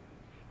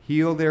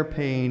 Heal their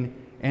pain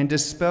and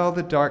dispel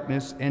the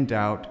darkness and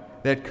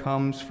doubt that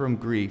comes from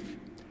grief.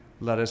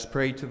 Let us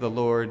pray to the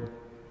Lord.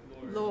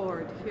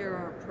 Lord, hear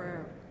our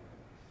prayer.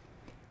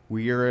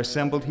 We are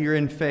assembled here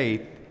in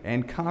faith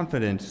and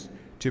confidence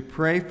to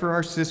pray for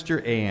our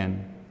sister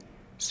Anne.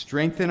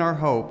 Strengthen our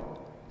hope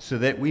so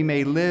that we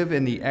may live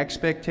in the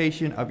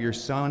expectation of your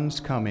Son's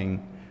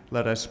coming.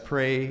 Let us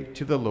pray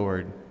to the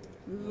Lord.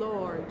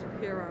 Lord,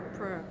 hear our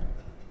prayer.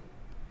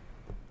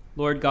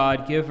 Lord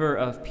God, giver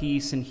of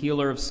peace and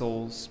healer of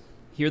souls,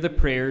 hear the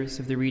prayers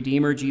of the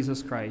Redeemer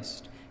Jesus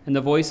Christ and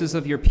the voices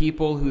of your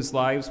people whose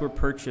lives were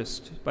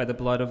purchased by the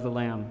blood of the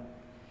Lamb.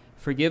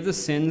 Forgive the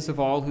sins of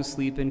all who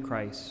sleep in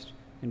Christ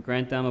and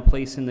grant them a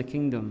place in the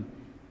kingdom.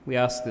 We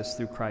ask this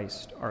through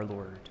Christ our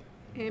Lord.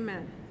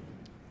 Amen.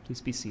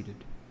 Please be seated.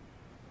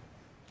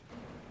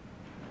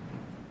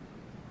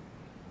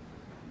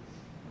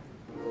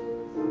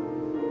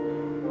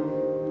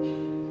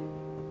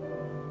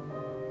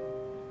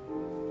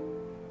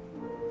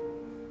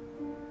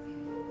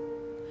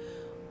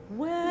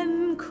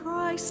 When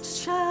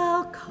Christ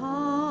shall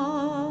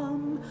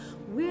come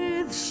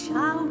with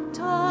shout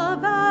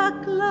of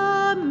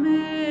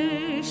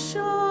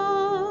acclamation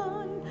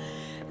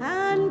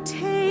and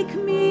take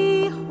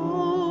me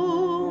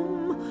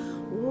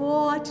home,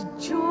 what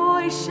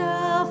joy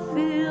shall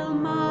fill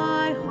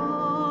my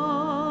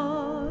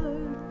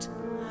heart?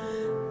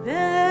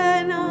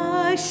 Then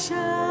I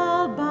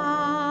shall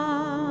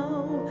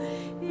bow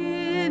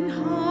in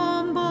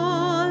humble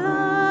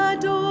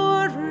adoration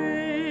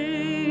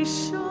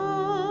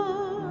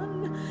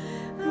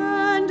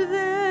and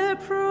there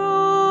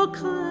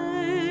proclaim,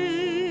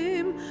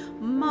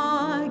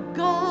 my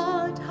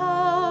God,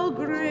 how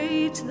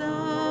great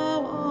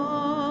thou art.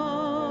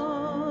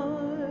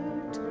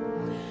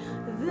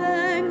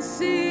 Then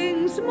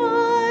sings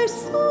my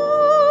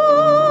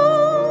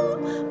soul,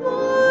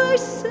 my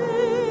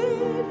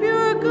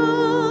Savior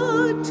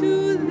God,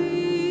 to thee.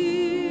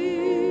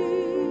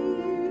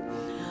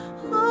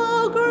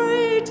 How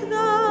great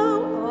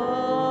thou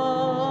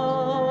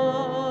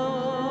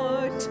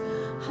art,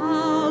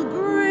 how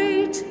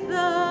great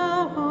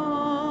thou art.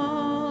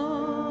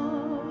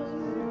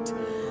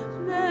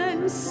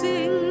 Then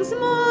sings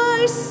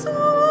my soul,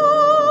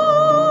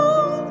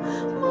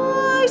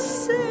 my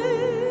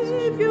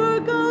Savior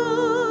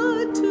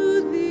God,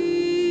 to thee.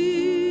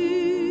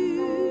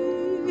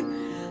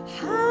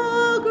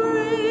 How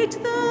great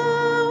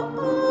thou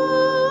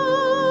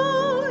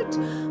art,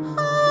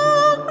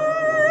 how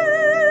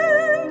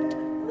great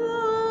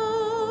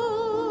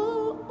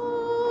thou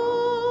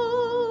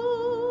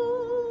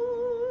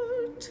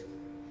art.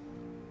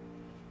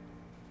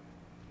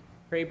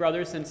 Pray,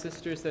 brothers and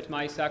sisters, that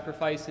my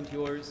sacrifice and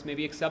yours may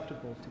be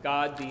acceptable to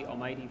God, the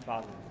Almighty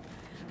Father.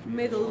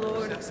 May the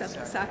Lord accept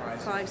the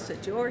sacrifice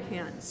at your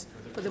hands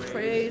for the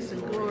praise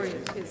and glory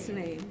of his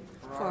name,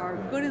 for our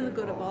good and the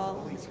good of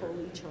all his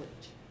holy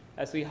church.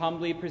 As we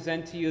humbly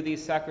present to you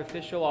these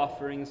sacrificial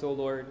offerings, O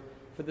Lord,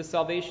 for the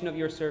salvation of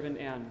your servant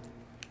Anne,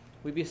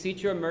 we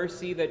beseech your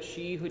mercy that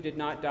she who did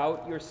not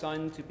doubt your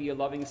Son to be a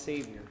loving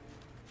Savior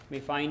may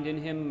find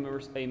in him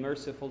a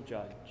merciful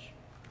judge,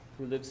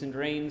 who lives and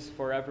reigns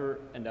forever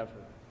and ever.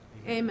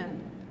 Amen.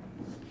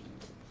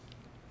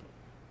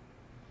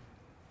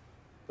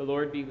 The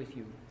Lord be with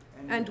you.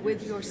 And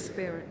with your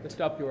spirit.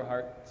 Lift up your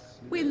hearts.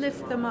 We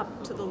lift them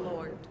up to the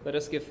Lord. Let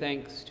us give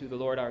thanks to the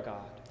Lord our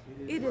God.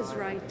 It is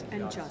right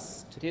and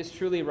just. It is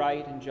truly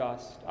right and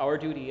just, our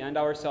duty and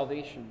our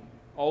salvation,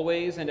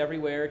 always and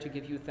everywhere to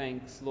give you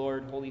thanks,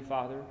 Lord, Holy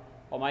Father,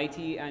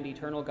 Almighty and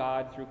eternal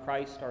God, through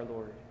Christ our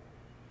Lord.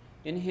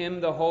 In him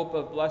the hope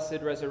of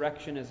blessed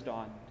resurrection is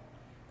dawned,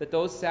 that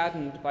those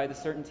saddened by the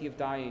certainty of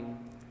dying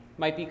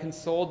might be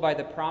consoled by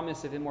the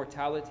promise of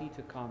immortality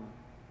to come.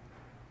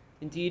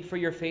 Indeed, for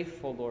your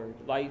faithful, Lord,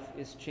 life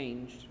is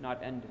changed,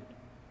 not ended.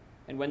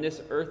 And when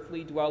this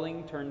earthly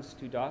dwelling turns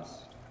to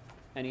dust,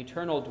 an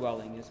eternal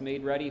dwelling is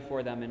made ready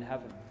for them in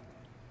heaven.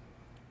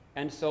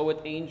 And so with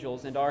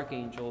angels and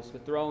archangels,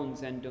 with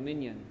thrones and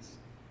dominions,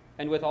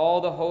 and with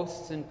all the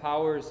hosts and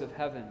powers of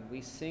heaven,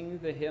 we sing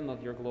the hymn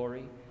of your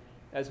glory,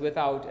 as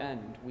without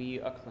end we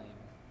acclaim.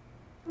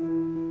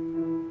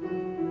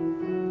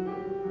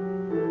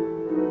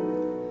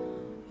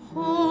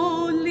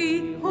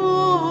 Holy,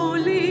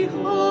 holy,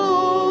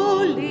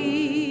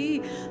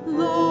 holy,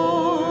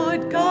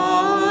 Lord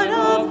God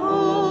of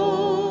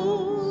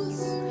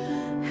hosts,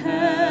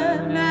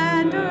 heaven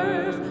and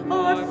earth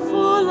are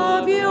full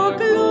of your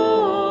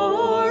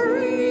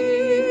glory.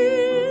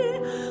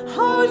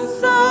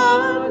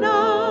 Hosanna,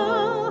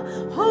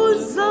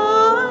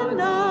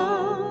 Hosanna,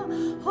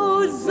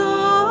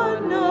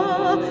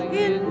 Hosanna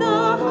in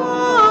the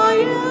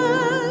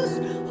highest.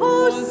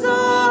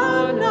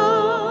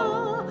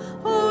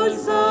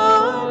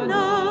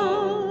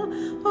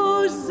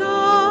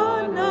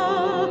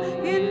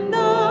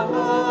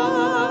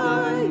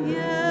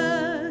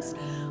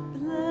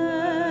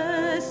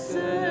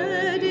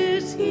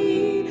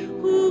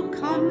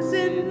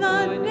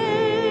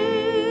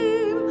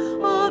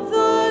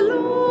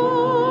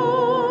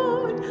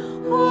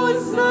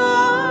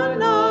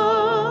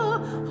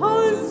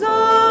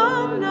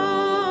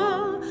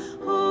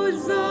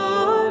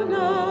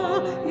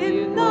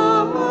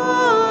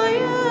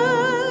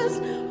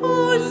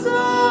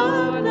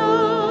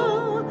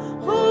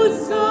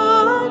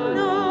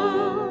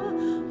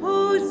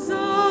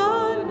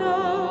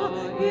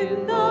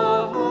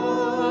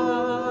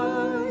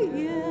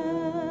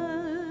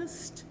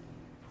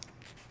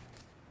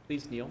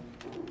 Please kneel.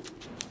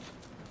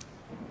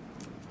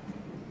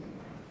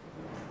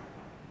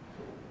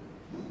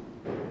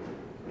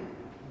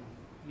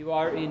 You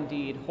are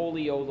indeed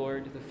holy, O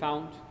Lord, the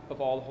fount of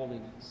all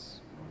holiness.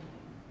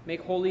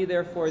 Make holy,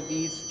 therefore,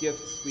 these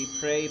gifts, we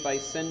pray, by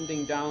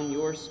sending down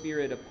your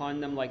Spirit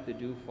upon them like the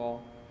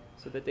dewfall,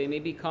 so that they may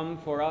become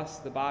for us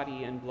the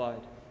body and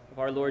blood of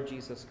our Lord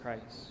Jesus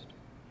Christ.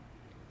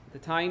 At the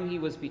time he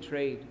was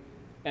betrayed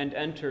and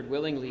entered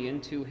willingly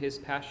into his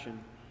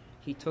passion,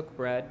 he took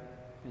bread,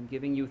 and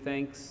giving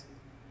thanks,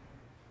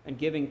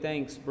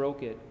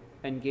 broke it,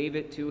 and gave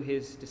it to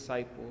his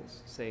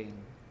disciples, saying,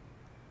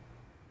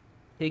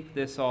 "Take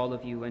this, all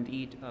of you, and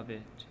eat of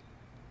it,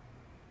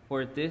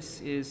 for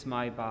this is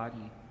my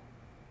body,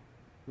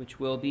 which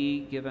will be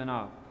given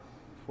up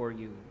for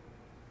you."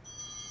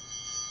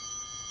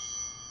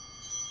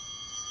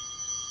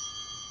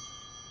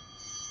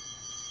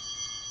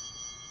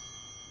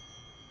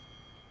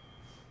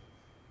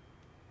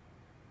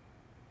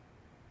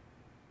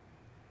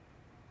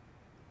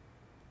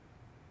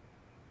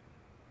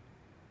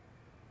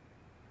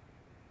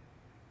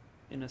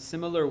 In a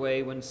similar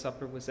way, when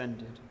supper was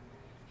ended,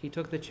 he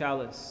took the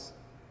chalice,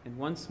 and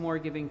once more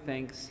giving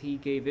thanks, he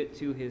gave it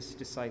to his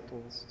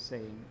disciples,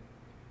 saying,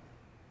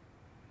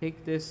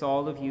 "Take this,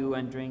 all of you,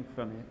 and drink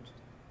from it.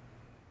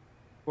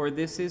 For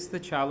this is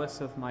the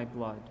chalice of my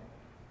blood,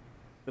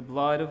 the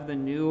blood of the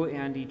new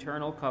and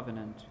eternal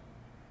covenant,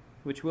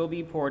 which will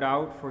be poured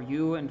out for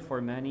you and for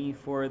many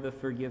for the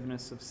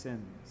forgiveness of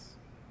sins.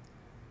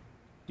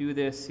 Do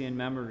this in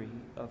memory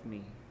of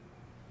me."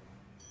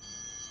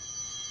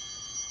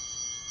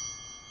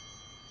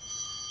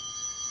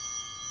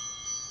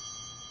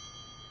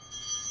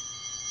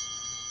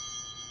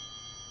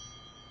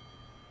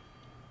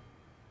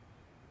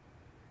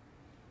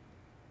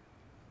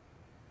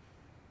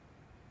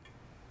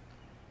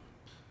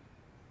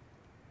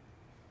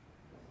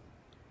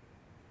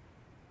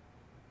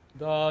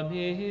 The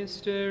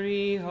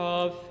mystery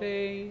of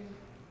faith.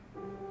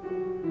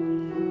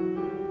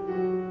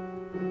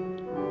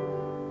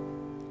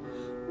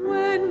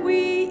 When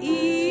we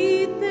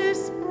eat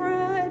this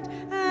bread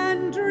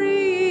and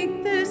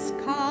drink this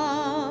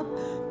cup,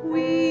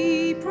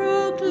 we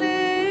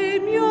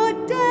proclaim your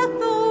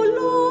death, O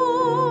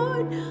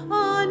Lord,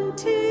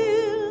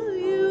 until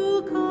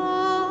you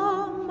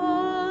come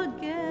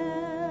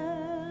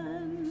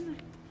again.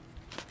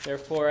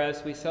 Therefore,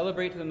 as we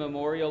celebrate the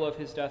memorial of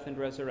his death and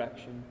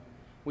resurrection,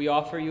 we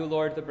offer you,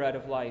 Lord, the bread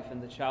of life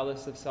and the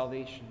chalice of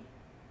salvation,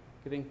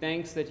 giving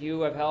thanks that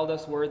you have held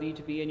us worthy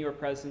to be in your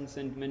presence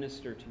and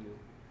minister to you.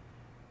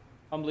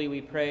 Humbly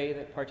we pray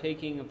that,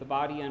 partaking of the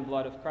body and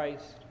blood of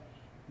Christ,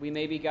 we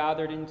may be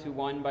gathered into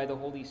one by the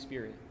Holy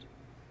Spirit.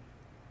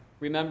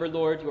 Remember,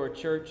 Lord, your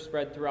church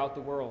spread throughout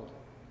the world,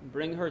 and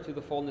bring her to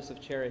the fullness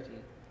of charity,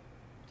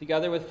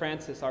 together with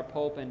Francis, our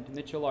Pope, and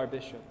Mitchell, our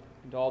Bishop,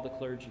 and all the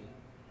clergy.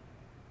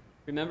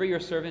 Remember your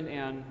servant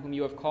Anne, whom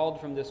you have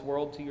called from this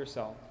world to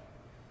yourself.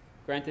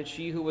 Grant that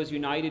she who was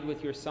united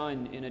with your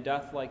Son in a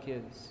death like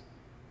his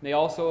may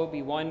also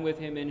be one with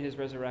him in his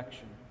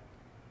resurrection.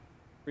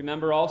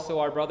 Remember also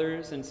our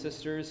brothers and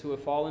sisters who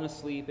have fallen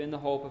asleep in the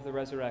hope of the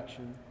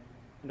resurrection,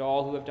 and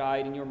all who have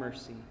died in your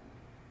mercy.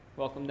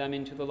 Welcome them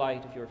into the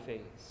light of your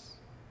face.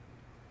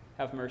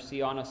 Have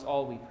mercy on us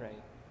all, we pray,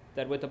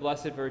 that with the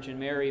Blessed Virgin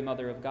Mary,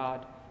 Mother of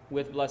God,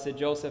 with blessed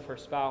Joseph, her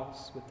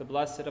spouse, with the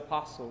blessed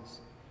apostles,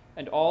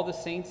 and all the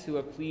saints who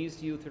have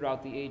pleased you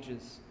throughout the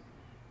ages,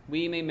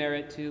 we may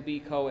merit to be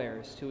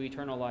co-heirs to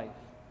eternal life,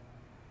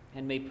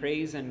 and may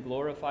praise and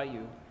glorify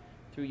you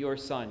through your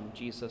Son,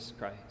 Jesus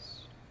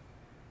Christ.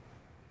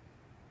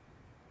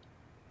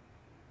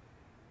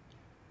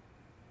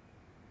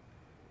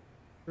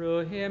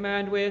 Through him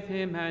and with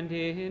him and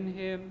in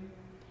him,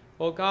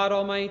 O God,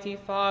 Almighty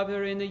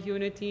Father, in the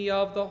unity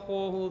of the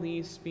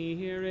Holy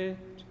Spirit,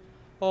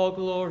 all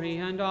glory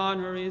and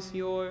honor is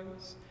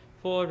yours,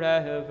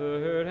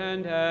 forever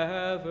and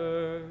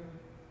ever.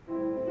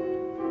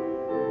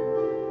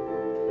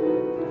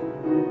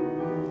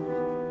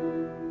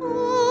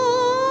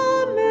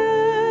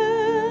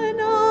 Amen, amen,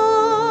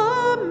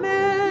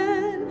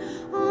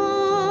 amen,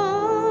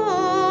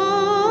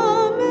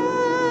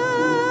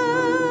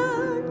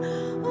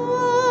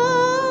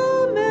 amen,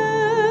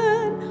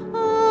 amen,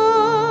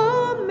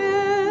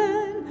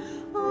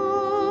 amen.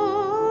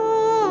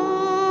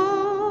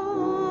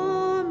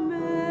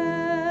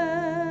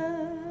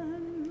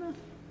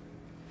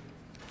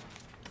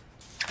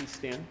 Please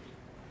stand.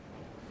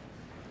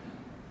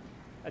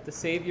 At the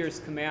Savior's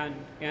command,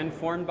 and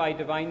formed by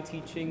divine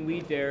teaching, we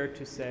dare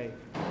to say,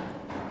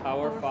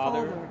 Our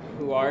Father,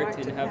 who art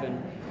in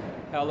heaven,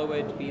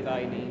 hallowed be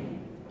thy name.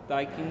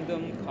 Thy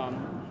kingdom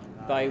come,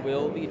 thy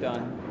will be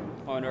done,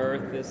 on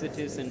earth as it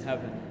is in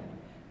heaven.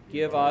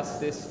 Give us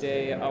this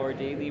day our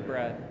daily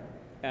bread,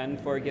 and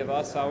forgive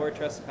us our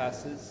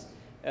trespasses,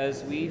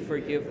 as we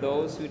forgive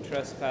those who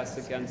trespass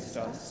against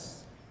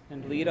us.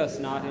 And lead us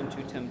not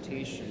into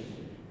temptation,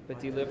 but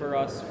deliver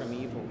us from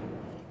evil.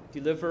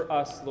 Deliver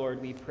us,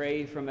 Lord, we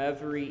pray, from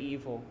every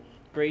evil.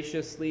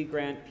 Graciously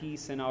grant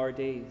peace in our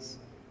days,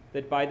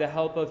 that by the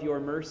help of your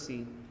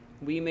mercy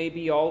we may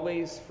be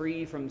always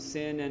free from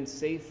sin and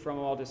safe from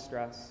all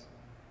distress,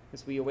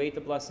 as we await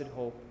the blessed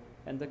hope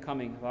and the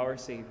coming of our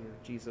Savior,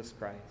 Jesus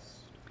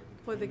Christ.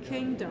 For the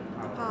kingdom,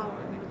 the power,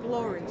 and the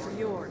glory are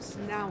yours,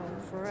 now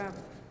and forever.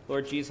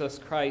 Lord Jesus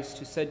Christ,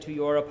 who said to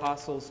your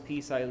apostles,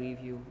 "Peace I leave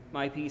you,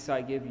 my peace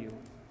I give you,"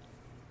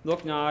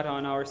 look not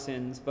on our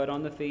sins, but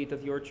on the faith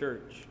of your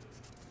church,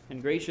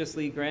 and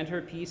graciously grant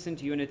her peace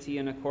and unity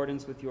in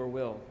accordance with your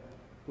will,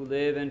 who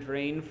live and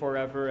reign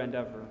forever and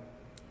ever.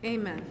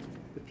 Amen.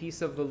 The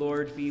peace of the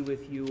Lord be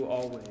with you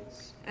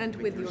always. And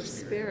with your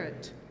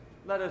spirit.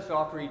 Let us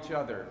offer each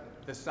other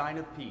the sign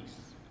of peace.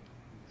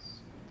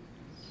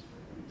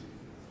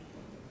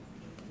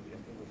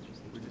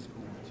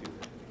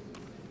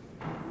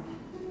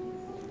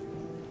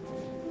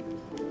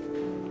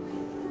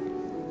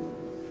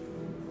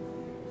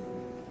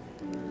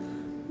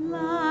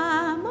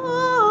 Lamb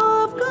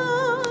of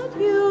God,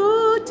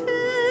 you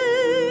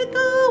take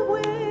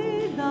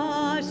away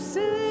the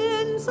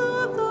sins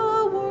of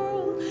the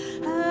world.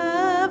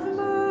 Have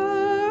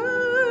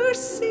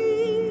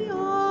mercy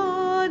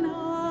on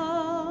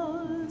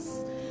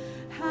us.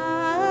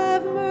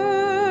 Have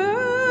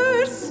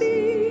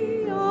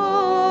mercy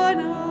on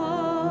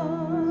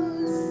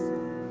us.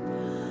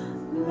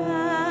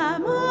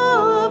 Lamb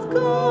of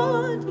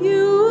God,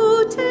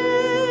 you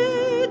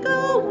take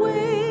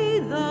away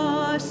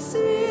the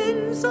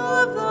sins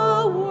of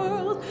the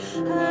world.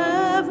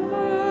 Have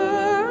mercy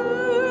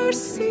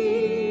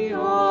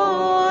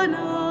on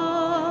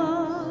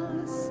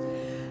us.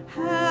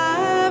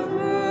 Have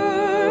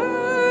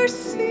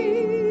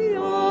mercy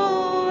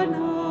on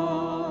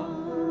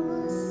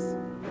us.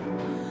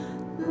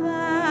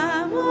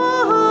 Lamb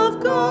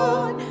of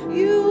God,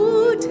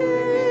 you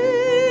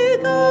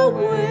take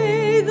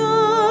away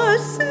the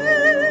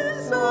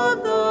sins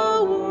of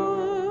the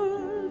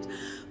world.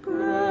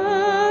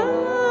 Grant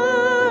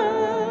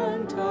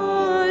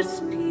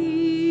us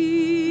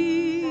peace.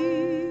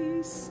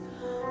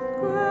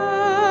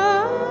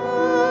 Grant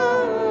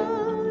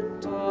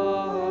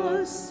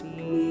us peace.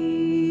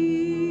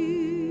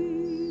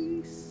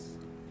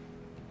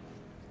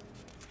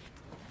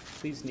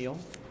 Please kneel.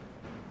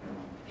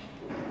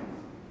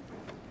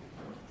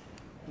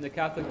 In the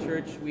Catholic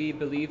Church, we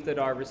believe that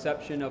our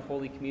reception of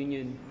Holy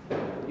Communion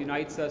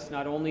unites us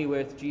not only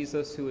with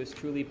Jesus, who is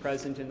truly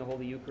present in the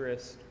Holy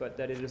Eucharist, but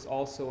that it is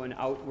also an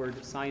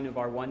outward sign of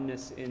our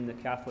oneness in the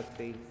Catholic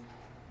faith.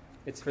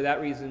 It's for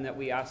that reason that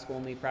we ask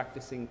only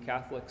practicing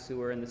Catholics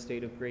who are in the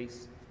state of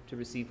grace to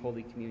receive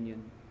Holy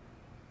Communion.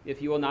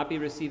 If you will not be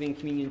receiving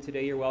communion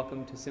today, you're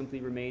welcome to simply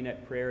remain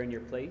at prayer in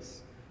your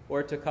place,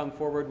 or to come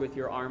forward with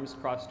your arms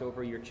crossed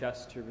over your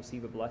chest to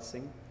receive a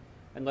blessing.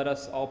 And let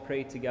us all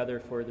pray together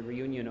for the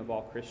reunion of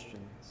all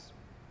Christians.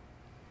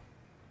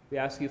 We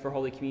ask you for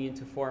Holy Communion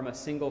to form a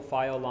single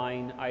file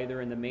line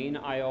either in the main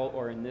aisle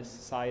or in this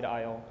side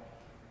aisle.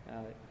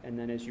 And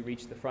then as you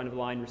reach the front of the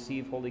line,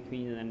 receive Holy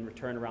Communion and then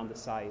return around the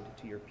side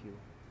to your pew.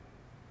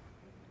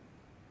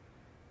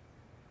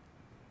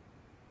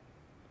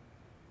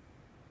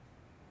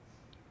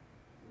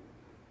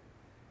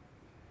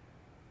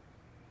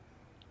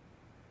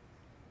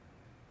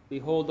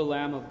 Behold the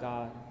Lamb of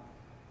God.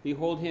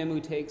 Behold him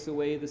who takes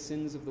away the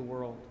sins of the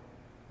world.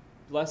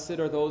 Blessed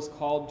are those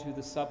called to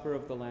the supper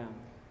of the Lamb.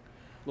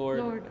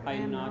 Lord, I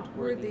am not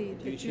worthy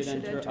that you should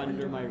enter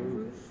under my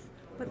roof,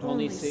 but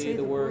only say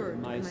the word,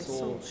 and my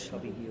soul shall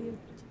be healed.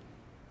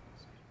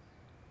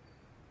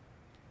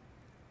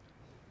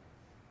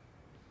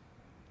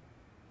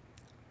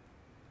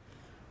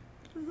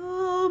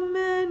 Though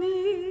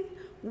many,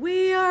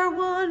 we are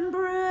one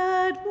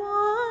bread,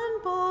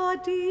 one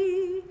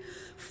body,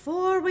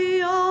 for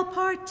we all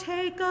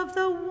partake of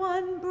the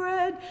one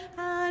bread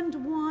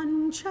and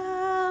one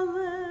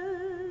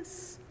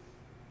chalice.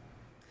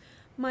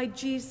 My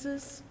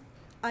Jesus,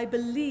 I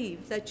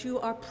believe that you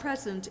are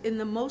present in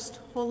the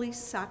Most Holy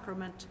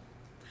Sacrament.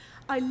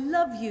 I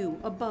love you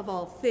above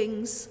all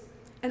things,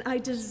 and I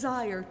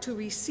desire to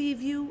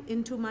receive you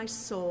into my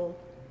soul.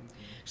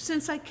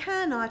 Since I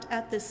cannot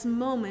at this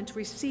moment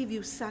receive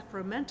you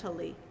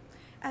sacramentally,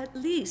 at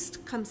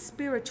least come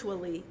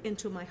spiritually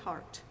into my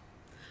heart.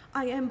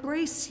 I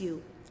embrace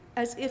you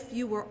as if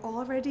you were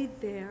already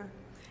there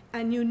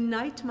and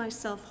unite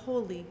myself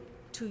wholly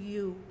to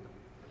you.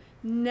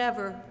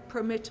 Never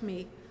permit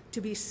me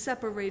to be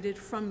separated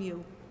from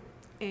you.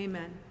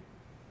 Amen.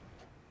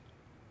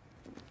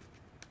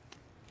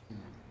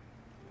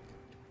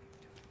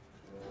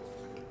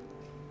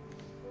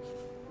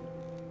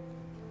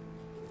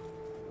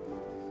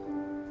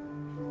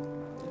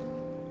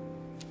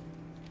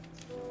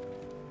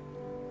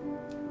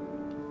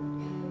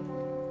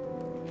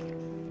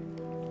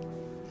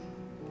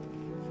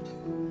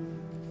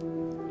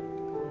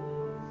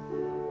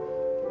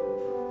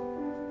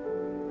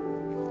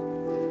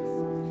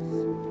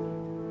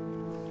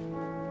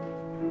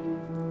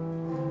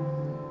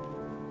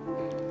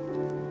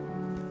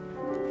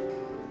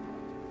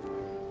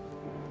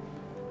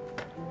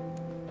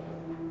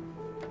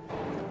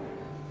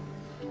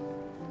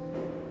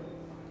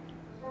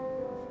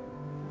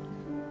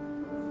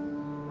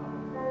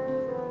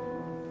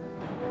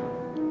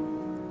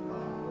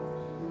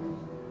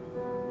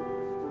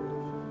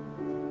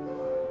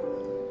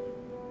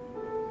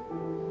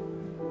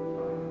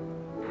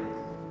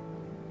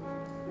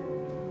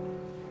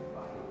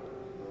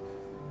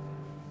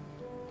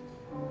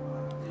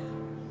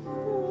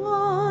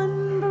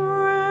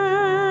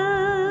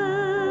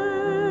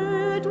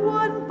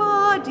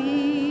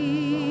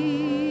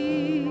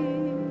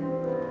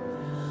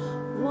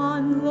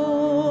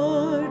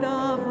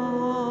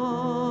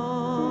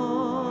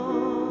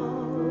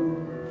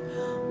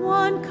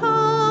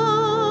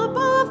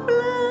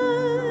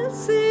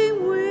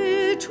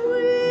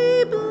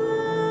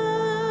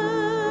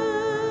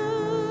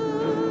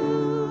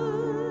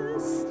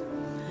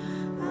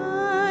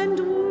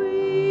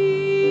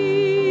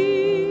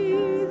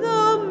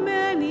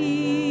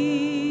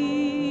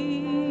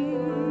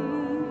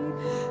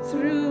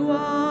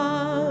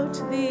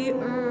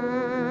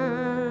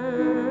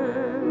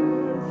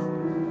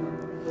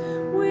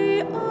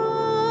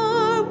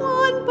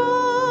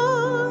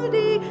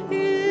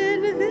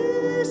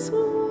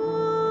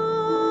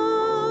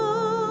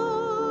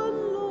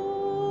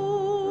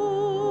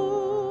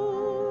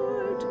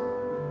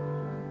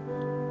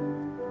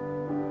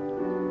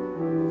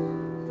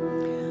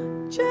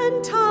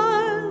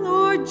 Gentile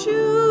or Jew,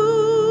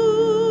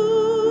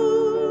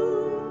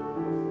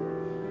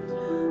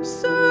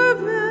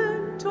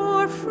 servant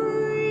or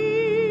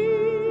free,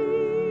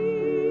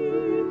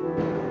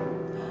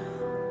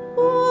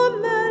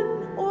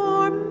 woman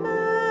or man,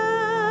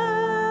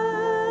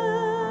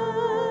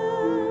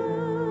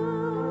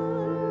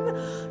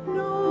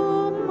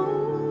 no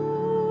more.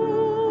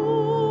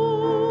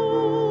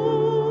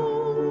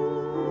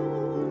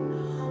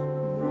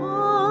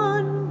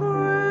 One bread,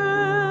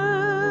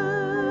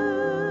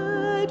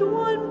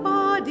 one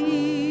body,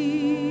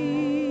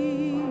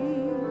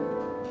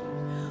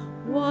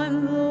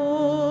 one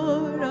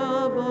Lord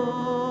of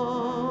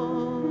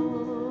all,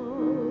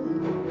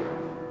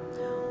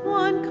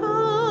 one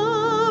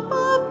cup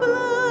of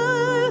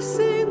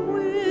blessing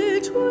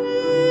which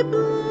we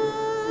bless,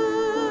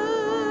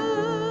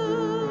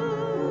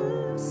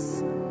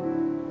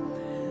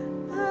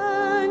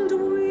 and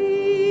we,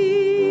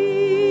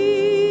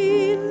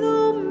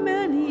 though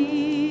many,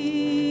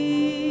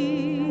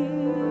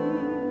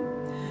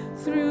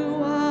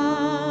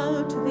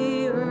 throughout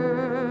the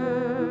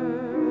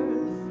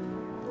earth,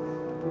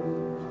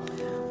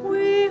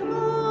 we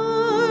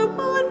are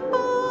one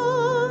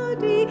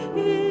body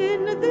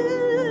in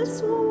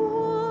this one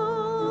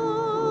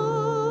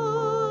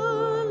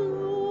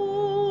Lord.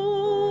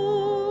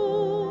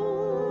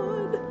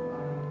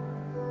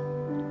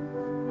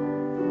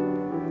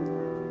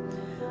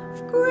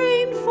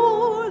 Grain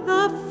for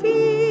the fields,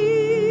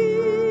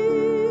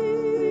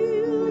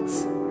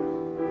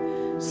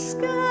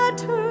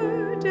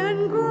 scattered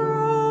and grown,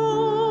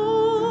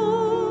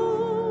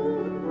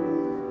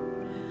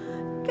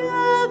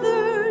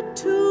 gathered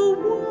to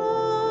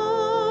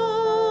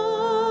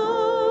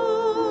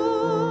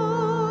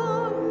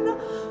one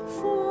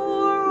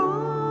for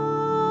all.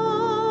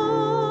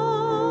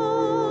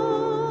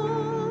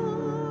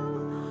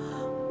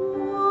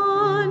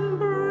 One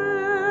bread,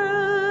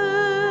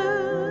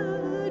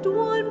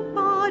 one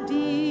body,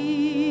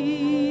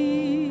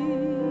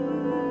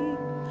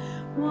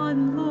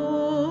 one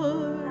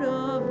Lord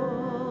of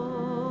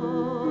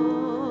all,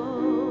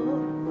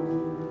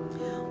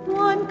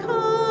 one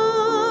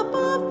cup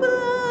of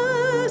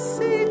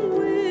blessing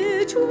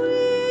which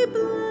we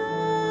bless,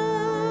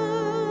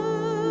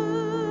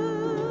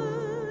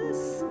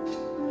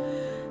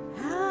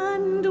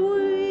 and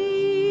we,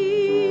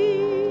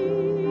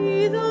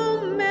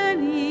 though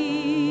many,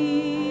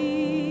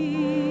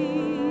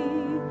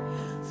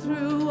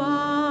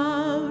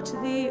 throughout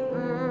the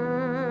earth,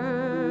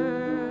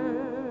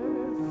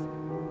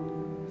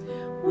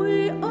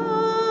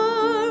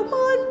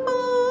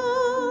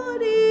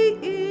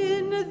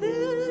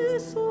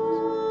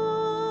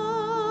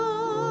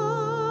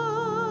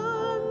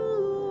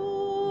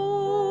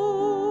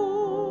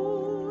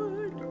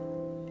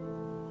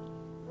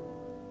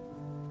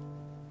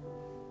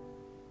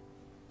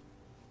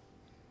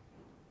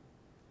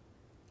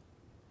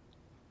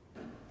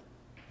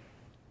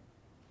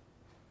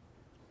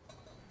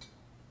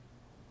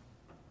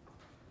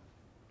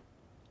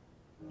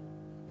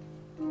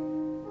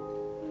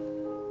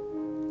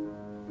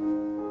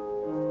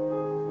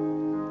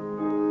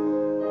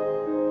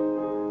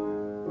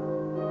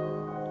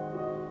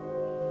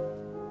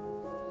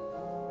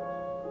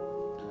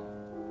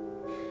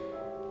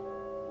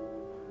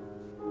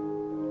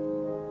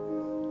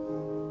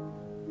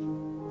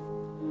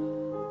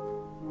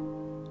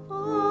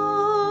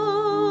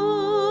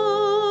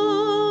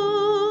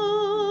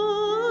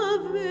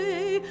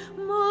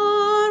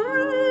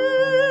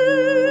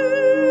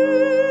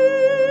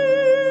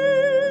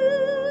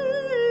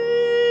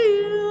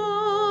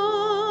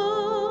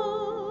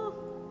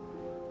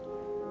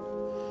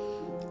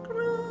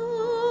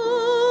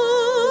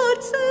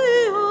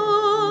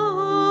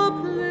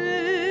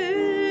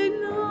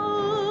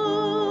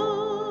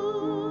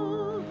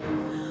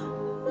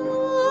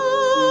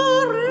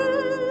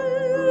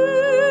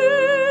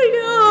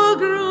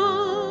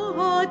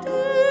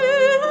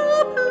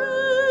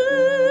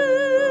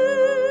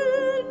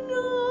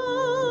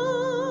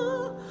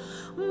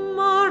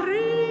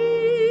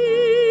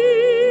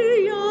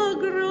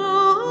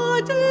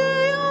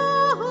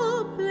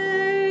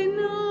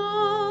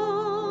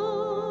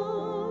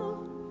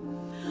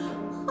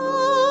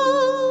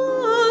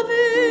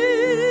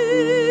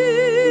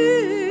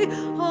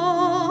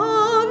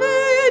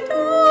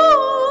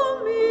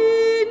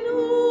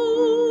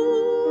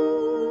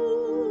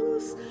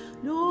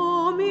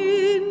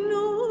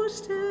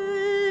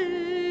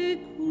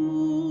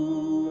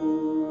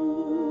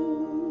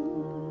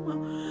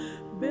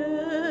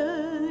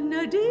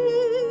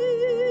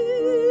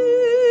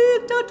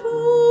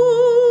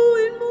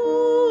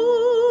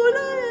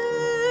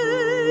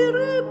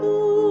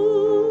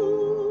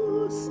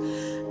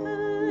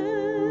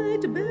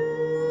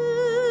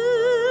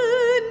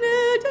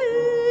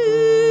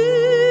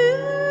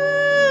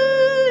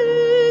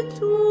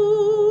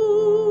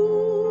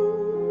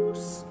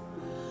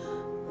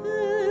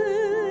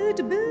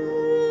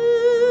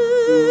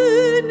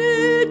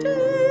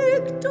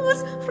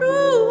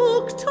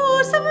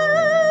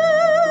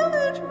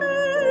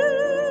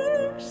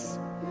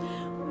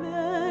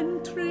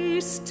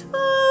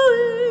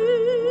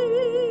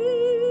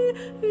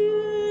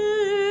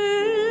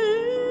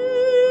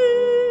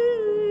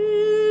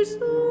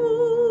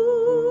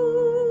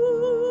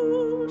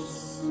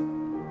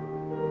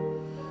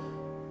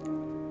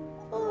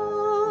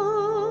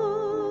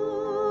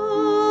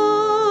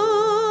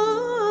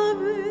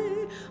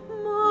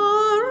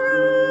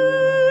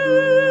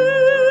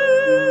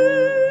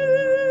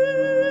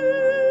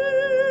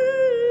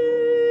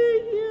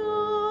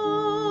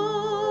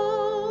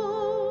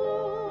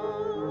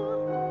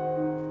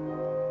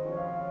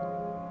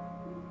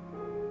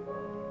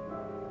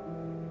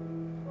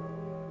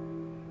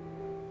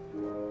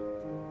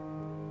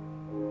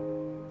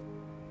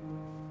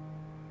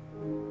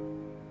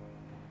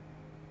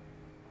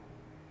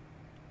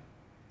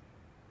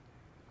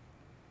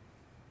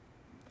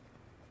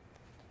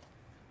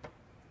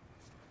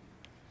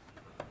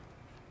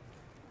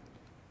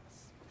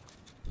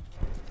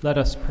 Let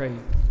us pray.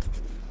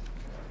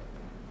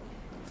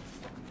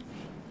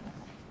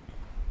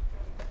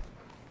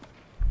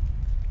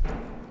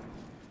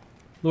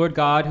 Lord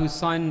God, whose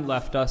Son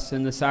left us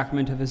in the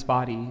sacrament of his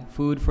body,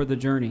 food for the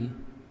journey,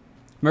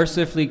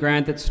 mercifully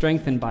grant that,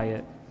 strengthened by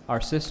it, our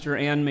sister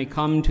Anne may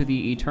come to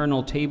the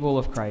eternal table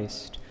of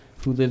Christ,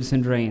 who lives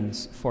and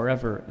reigns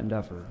forever and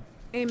ever.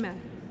 Amen.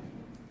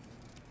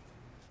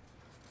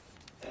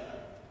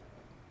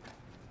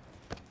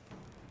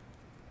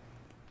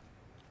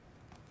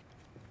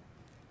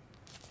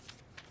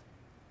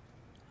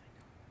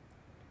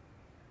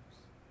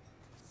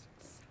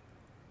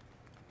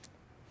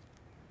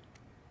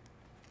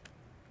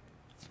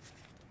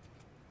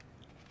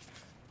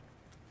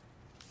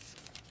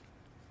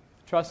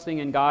 Trusting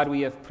in God,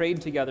 we have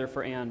prayed together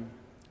for Anne,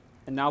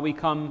 and now we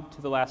come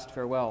to the last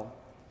farewell.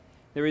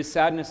 There is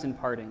sadness in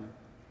parting,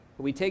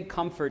 but we take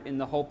comfort in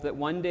the hope that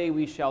one day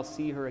we shall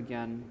see her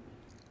again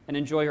and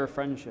enjoy her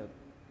friendship.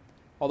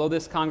 Although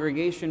this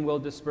congregation will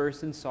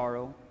disperse in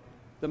sorrow,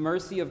 the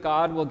mercy of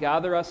God will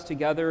gather us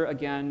together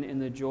again in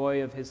the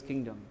joy of his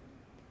kingdom.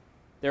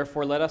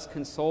 Therefore, let us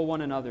console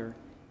one another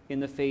in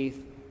the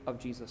faith of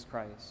Jesus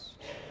Christ.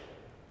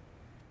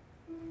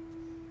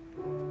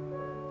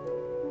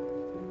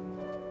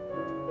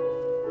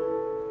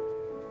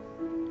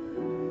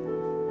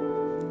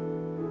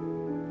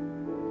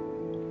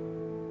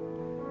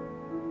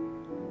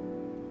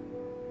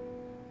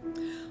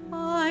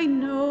 I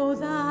know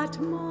that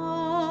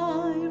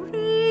my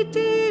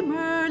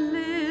Redeemer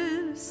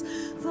lives,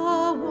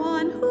 the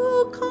one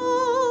who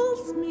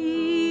calls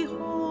me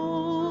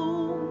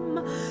home.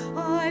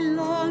 I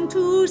long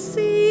to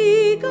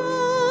see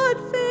God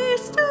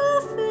face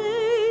to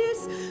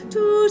face,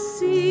 to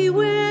see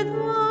with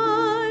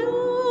my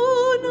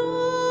own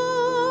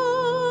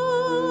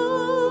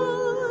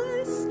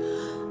eyes.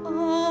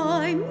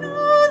 I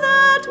know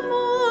that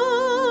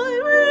my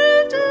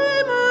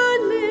Redeemer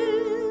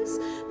lives,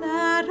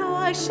 that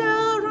I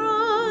shall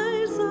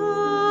rise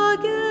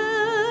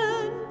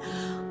again.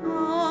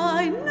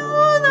 I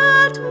know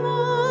that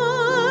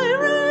my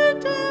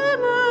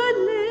Redeemer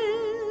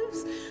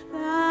lives,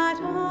 that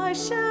I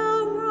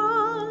shall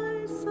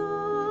rise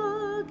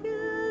again.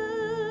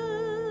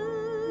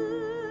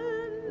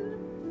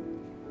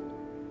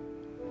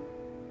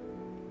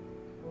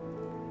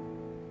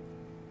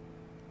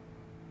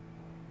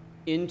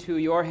 Into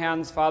your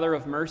hands, Father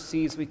of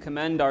mercies, we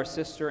commend our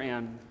sister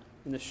Anne,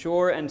 in the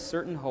sure and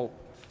certain hope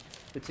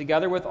that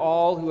together with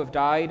all who have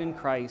died in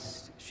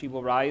Christ, she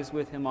will rise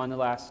with him on the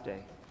last day.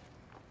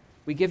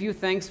 We give you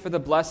thanks for the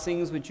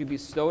blessings which you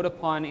bestowed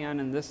upon Anne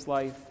in this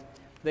life.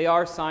 They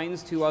are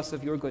signs to us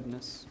of your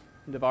goodness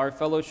and of our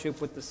fellowship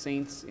with the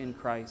saints in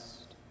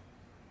Christ.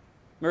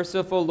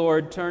 Merciful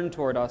Lord, turn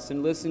toward us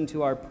and listen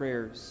to our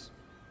prayers.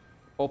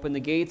 Open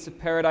the gates of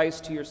paradise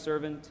to your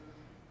servant,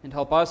 and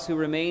help us who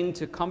remain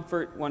to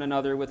comfort one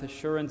another with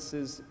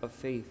assurances of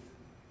faith,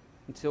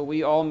 until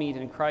we all meet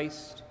in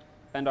Christ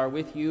and are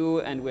with you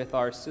and with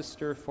our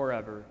sister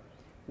forever.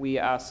 We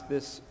ask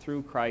this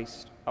through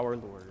Christ our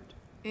Lord.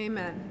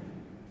 Amen.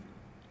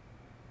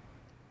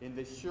 In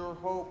the sure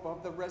hope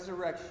of the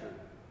resurrection,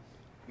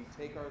 we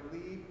take our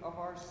leave of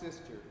our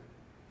sister.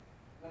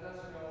 Let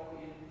us go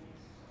in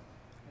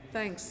peace.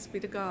 Thanks be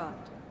to God.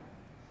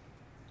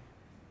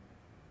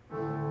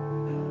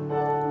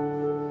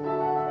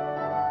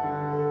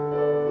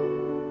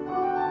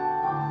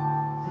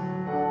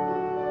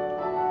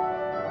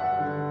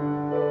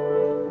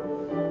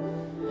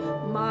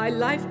 My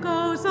life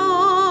goes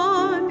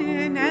on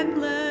in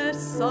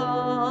endless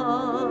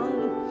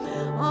song,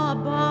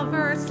 above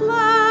earth's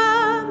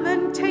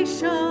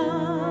lamentation.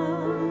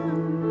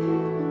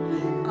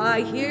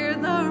 I hear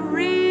the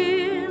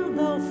real,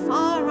 though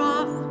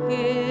far-off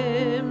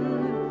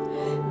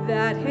hymn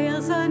that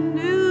hails a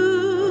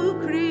new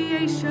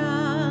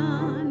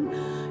creation.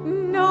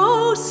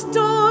 No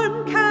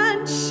storm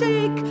can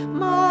shake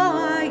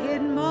my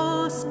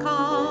inmost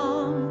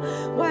calm,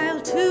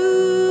 while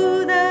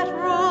to that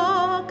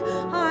rock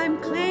I'm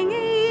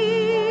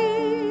clinging,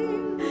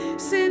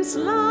 since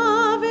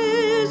love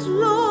is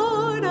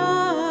Lord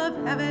of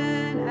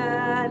heaven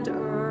and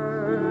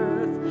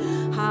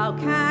earth. How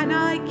can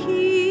I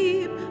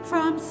keep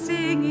from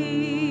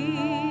singing?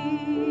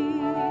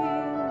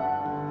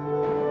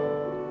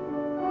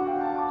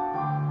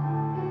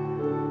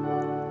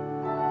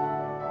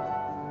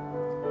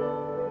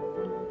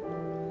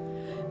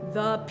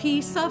 The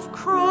peace of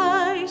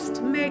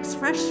Christ makes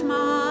fresh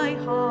my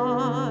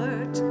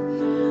heart,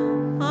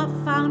 a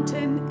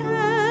fountain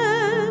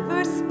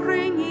ever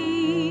springing.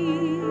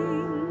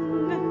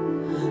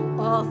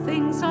 All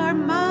things are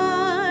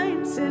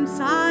mine since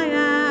I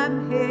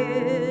am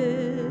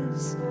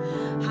his.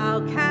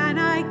 How can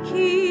I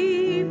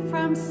keep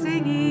from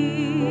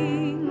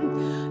singing?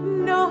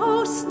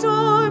 No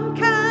storm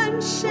can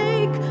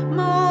shake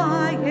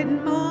my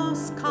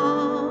inmost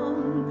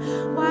calm,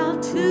 while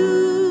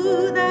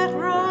to that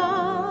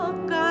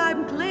rock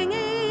I'm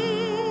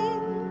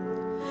clinging,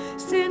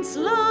 since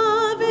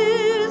love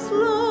is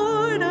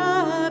Lord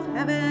of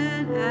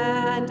heaven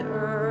and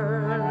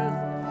earth.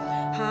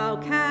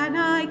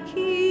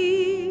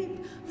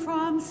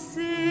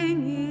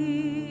 singing.